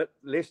last time that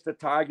Leicester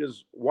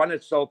Tigers won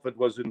at Salford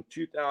was in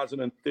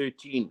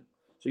 2013.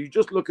 So you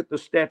just look at the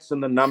stats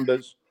and the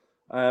numbers.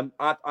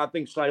 I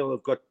think Sale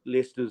have got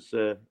Leicester's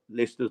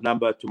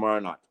number tomorrow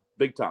night.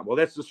 Big time. Well,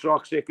 that's the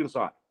Sharks' second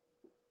side.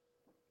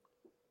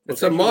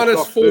 It's a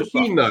minus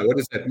 14 though. What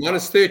is that?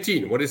 Minus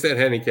 13. What is that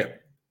handicap?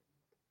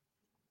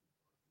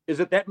 Is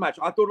it that much?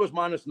 I thought it was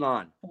minus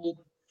 9.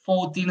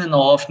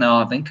 14.5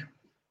 now, I think.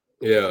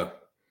 Yeah.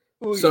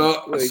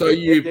 So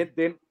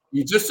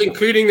you're just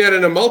including that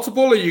in a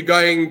multiple, or you're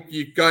going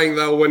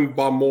they'll win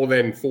by more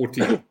than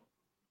 14?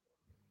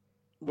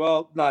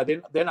 Well, no,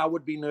 then I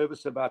would be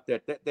nervous about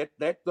that.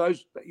 That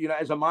those,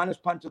 as a minus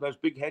punter, those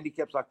big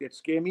handicaps like that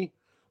scare me.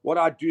 What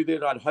I'd do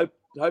then, I'd hope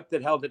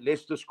that hell that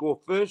Leicester score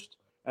first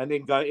and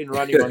then go in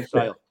running on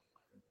Sale.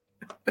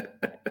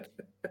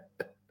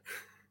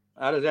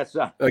 How does that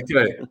sound?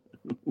 Okay.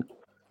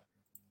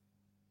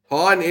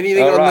 Hein,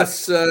 anything on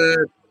this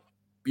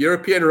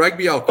European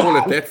rugby? I'll call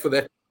it that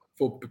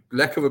for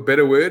lack of a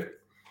better word.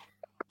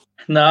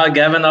 No,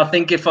 Gavin, I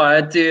think if I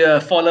had to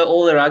follow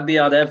all the rugby,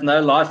 I'd have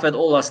no life at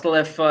all. I still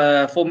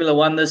have Formula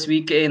 1 this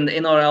weekend,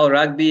 NRL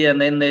rugby,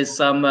 and then there's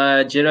some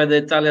Giro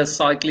d'Italia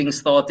cycling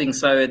starting.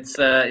 So it's,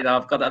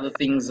 I've got other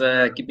things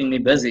keeping me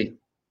busy.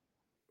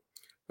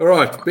 All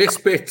right,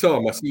 best bet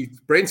time. I see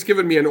Brent's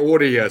given me an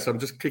order here, so I'm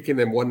just clicking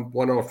them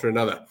one after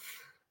another.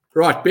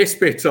 Right, best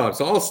bet time.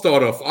 So I'll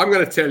start off. I'm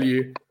going to tell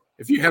you,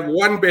 if you have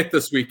one bet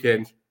this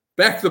weekend,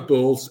 back the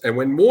Bulls, and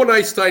when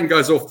Morné Steyn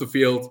goes off the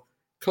field,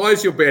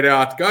 close your bet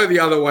out, go the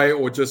other way,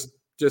 or just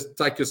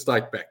take your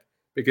stake back,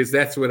 because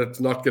that's when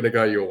it's not going to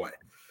go your way.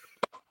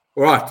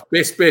 All right,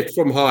 best bet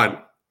from Hein.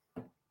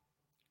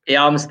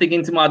 Yeah, I'm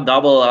sticking to my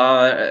double.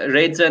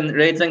 Reds and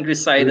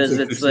Crusaders.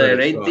 It's the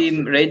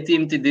red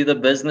team to do the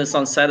business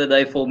on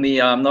Saturday for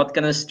me. I'm not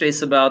going to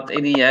stress about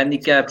any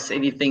handicaps,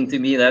 anything. To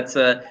me, that's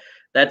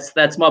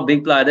my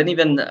big play.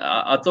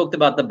 I talked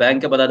about the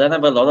banker, but I don't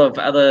have a lot of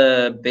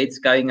other bets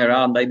going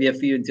around. Maybe a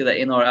few into the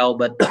NRL,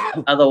 but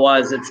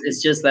otherwise,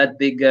 it's just that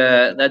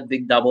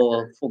big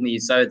double for me.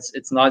 So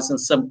it's nice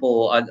and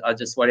simple. I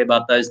just worry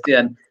about those two,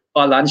 and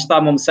by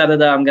lunchtime on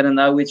Saturday, I'm going to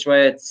know which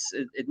way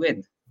it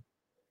went.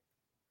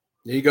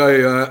 There you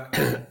go,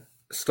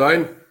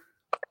 Steyn.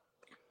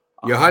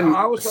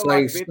 Johan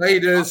saying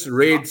Snyder's,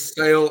 Red,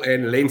 Sale,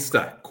 and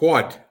Leinster.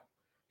 Quad.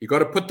 You got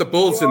to put the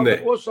Bulls in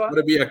there. It's got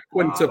to be a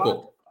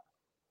quintuple.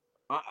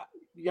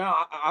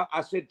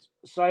 I said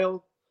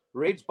Sale,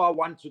 Reds by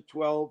 1 to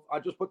 12. I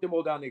just put them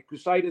all down there.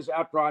 Crusaders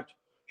outright,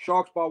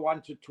 Sharks by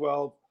 1 to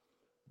 12.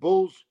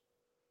 Bulls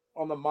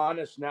on the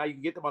minus now. You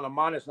can get them on the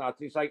minus now.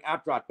 It's saying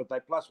outright, but they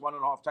plus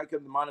 1.5. Take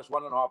them the minus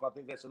 1.5. I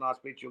think that's a nice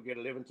bet. You'll get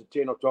 11 to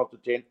 10 or 12 to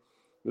 10.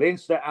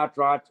 Leinster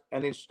outright,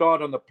 and then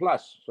start on the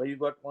plus. So you've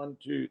got 1,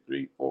 2,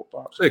 3, 4,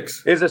 5,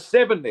 6. There's a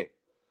 7 there.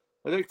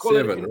 They call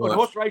 7. On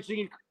horse racing,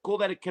 you call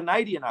that a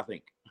Canadian, I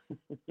think.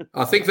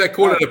 I think they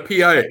call it a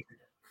PA.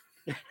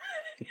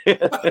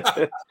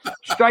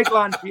 Straight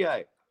line PA.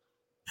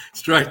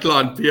 Straight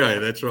line PA,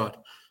 that's right.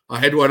 I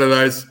had one of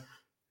those.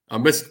 I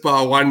missed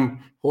by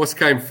one. Horse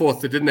came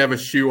fourth. It didn't have a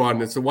shoe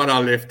on. It's the one I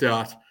left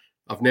out.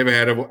 I've never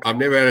had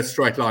a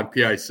straight line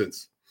PA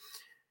since.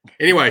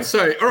 Anyway,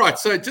 so, all right.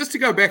 So just to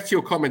go back to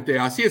your comment there,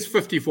 I see it's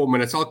 54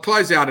 minutes. I'll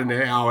close out in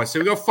an hour. So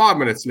we've got 5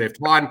 minutes left.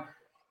 Ryan,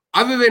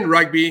 other than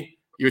rugby,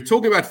 you're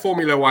talking about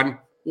Formula One.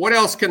 What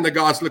else can the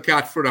guys look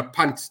out for a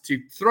punt to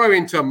throw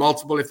into a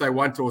multiple if they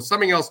want, or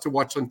something else to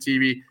watch on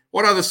TV?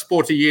 What other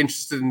sport are you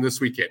interested in this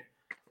weekend?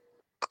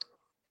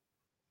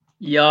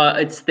 Yeah,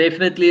 it's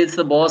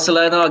the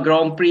Barcelona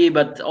Grand Prix,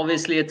 but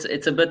obviously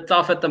it's a bit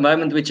tough at the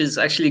moment, which is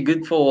actually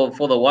good for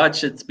the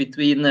watch. It's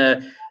between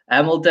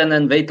Hamilton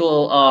and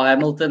Vettel,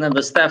 Hamilton and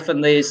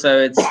Verstappen there, so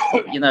it's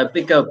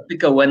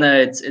pick a winner.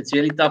 It's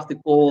really tough to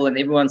call, and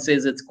everyone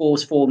says it's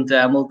course form to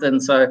Hamilton,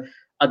 so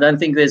I don't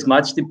think there's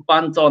much to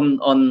punt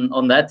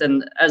on that.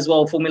 And as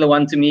well, Formula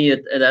One to me,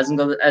 it hasn't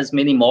got as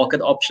many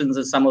market options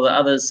as some of the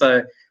others,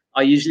 so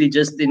I usually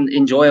just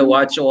enjoy a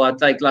watch, or I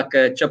take like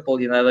a triple,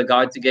 the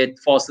guy to get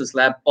fastest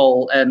lap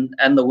pole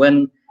and the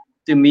win.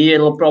 To me,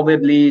 it'll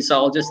probably, so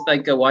I'll just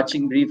take a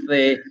watching brief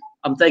there.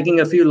 I'm taking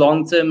a few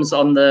long terms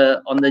on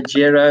the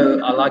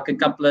Giro. I like a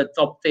couple of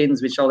top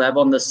 10s, which I'll have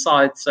on the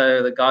site,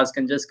 so the guys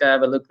can just go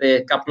have a look there.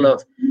 A couple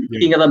of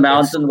King of the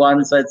Mountain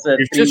ones. So it's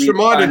you've just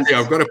reminded me.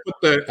 I've got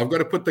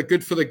to put the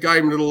Good for the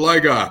Game little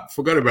logo up.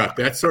 Forgot about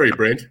that. Sorry,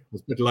 Brent. I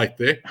was a bit late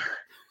there.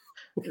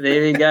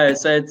 There we go.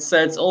 So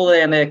it's all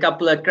there, and a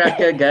couple of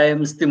cracker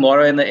games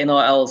tomorrow in the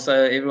NRL.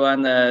 So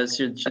everyone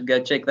should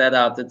go check that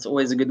out. It's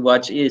always a good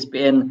watch.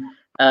 ESPN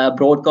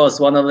broadcast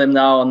one of them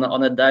now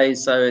on a day,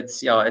 so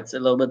it's a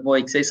little bit more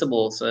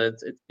accessible. So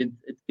it's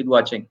good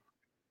watching.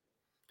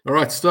 All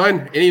right,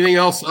 Stone. Anything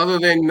else other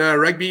than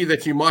rugby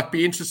that you might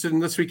be interested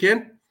in this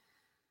weekend?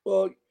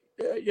 Well,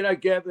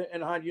 Gav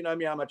and Hein, you know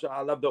me how much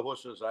I love the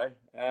horses,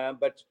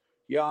 but.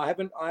 Yeah, I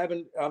haven't.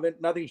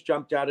 Nothing's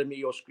jumped out at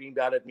me or screamed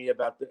out at me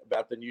about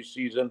the new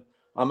season.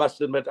 I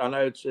must admit, I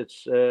know it's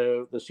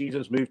the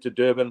season's moved to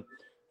Durban,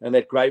 and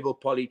that Greyville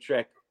poly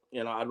track.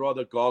 I'd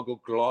rather gargle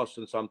glass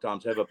than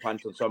sometimes have a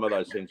punt on some of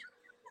those things.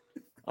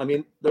 I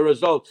mean, the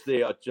results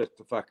there are just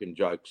a fucking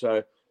joke.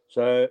 So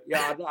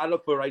yeah, I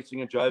look for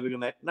racing and driving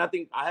and that.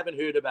 Nothing. I haven't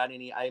heard about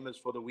any aimers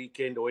for the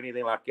weekend or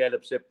anything like that,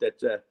 except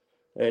that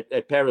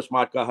Paris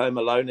might go home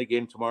alone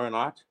again tomorrow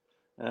night.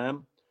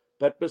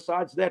 But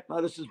besides that, no,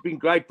 this has been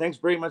great. Thanks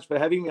very much for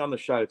having me on the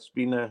show. It's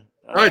been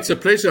it's a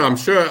pleasure. I'm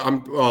sure.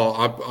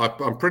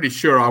 I'm pretty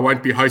sure I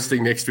won't be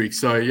hosting next week.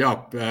 So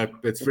yeah,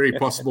 it's very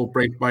possible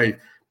Brent may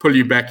pull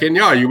you back in.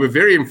 Yeah, you were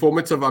very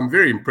informative. I'm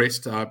very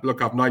impressed.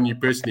 Look, I've known you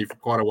personally for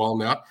quite a while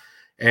now,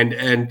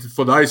 and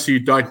for those who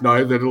don't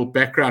know, the little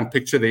background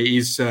picture there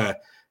is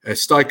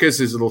Stokers.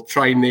 There's a little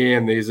train there,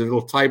 and there's a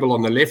little table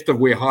on the left of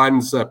where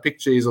Hein's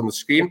picture is on the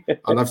screen.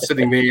 I love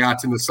sitting there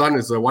out in the sun.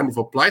 It's a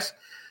wonderful place.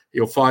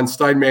 You'll find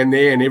Stoneman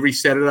there, and every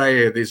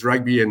Saturday there's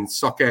rugby and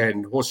soccer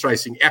and horse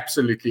racing.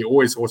 Absolutely,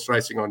 always horse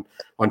racing on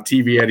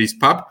TV at his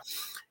pub.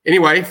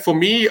 Anyway, for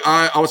me,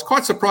 I was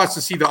quite surprised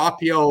to see the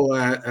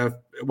RPL.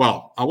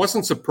 Well, I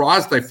wasn't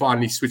surprised they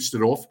finally switched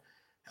it off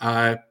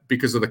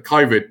because of the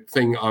COVID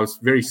thing. I was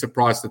very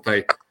surprised that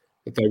they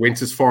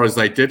went as far as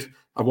they did.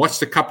 I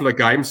watched a couple of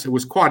games. It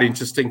was quite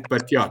interesting,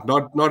 but yeah,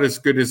 not as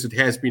good as it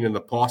has been in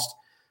the past.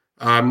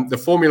 The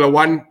Formula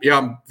One, yeah,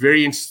 I'm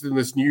very interested in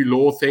this new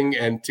law thing.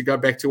 And to go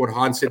back to what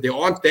Hein said, there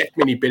aren't that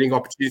many betting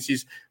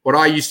opportunities. What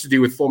I used to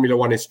do with Formula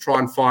One is try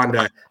and find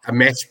a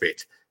match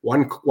bet.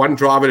 One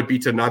driver to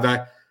beat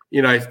another.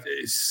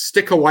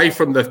 Stick away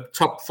from the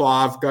top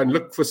 5. Go and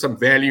look for some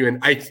value in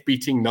 8th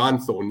beating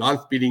 9th or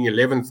 9th beating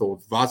 11th or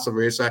vice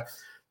versa.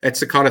 That's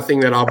the kind of thing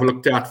that I've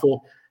looked out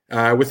for.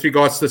 With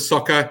regards to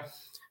soccer,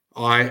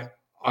 I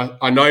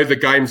know the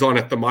game's on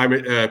at the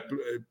moment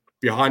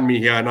behind me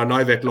here, and I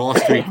know that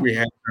last week we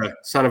had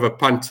son of a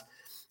punt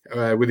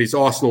with his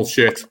Arsenal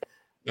shirt.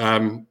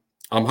 I'm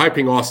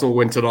hoping Arsenal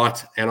win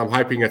tonight, and I'm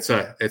hoping it's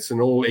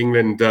an All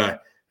England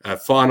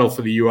final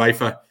for the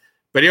UEFA.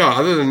 But yeah,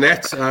 other than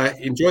that,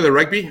 enjoy the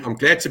rugby. I'm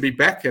glad to be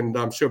back, and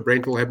I'm sure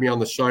Brent will have me on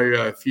the show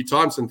a few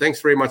times. And thanks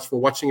very much for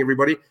watching,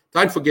 everybody.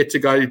 Don't forget to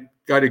go to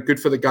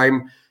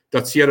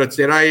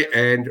goodforthegame.co.za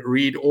and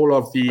read all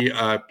of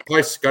the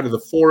posts. Go to the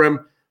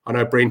forum. I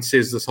know Brent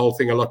says this whole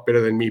thing a lot better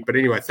than me. But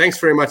anyway, thanks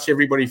very much,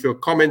 everybody, for your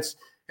comments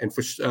and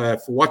for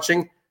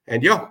watching.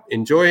 And yeah,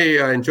 enjoy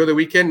the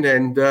weekend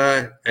and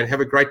have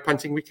a great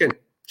punting weekend.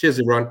 Cheers,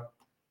 everyone.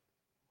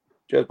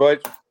 Cheers, boys.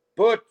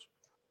 Put.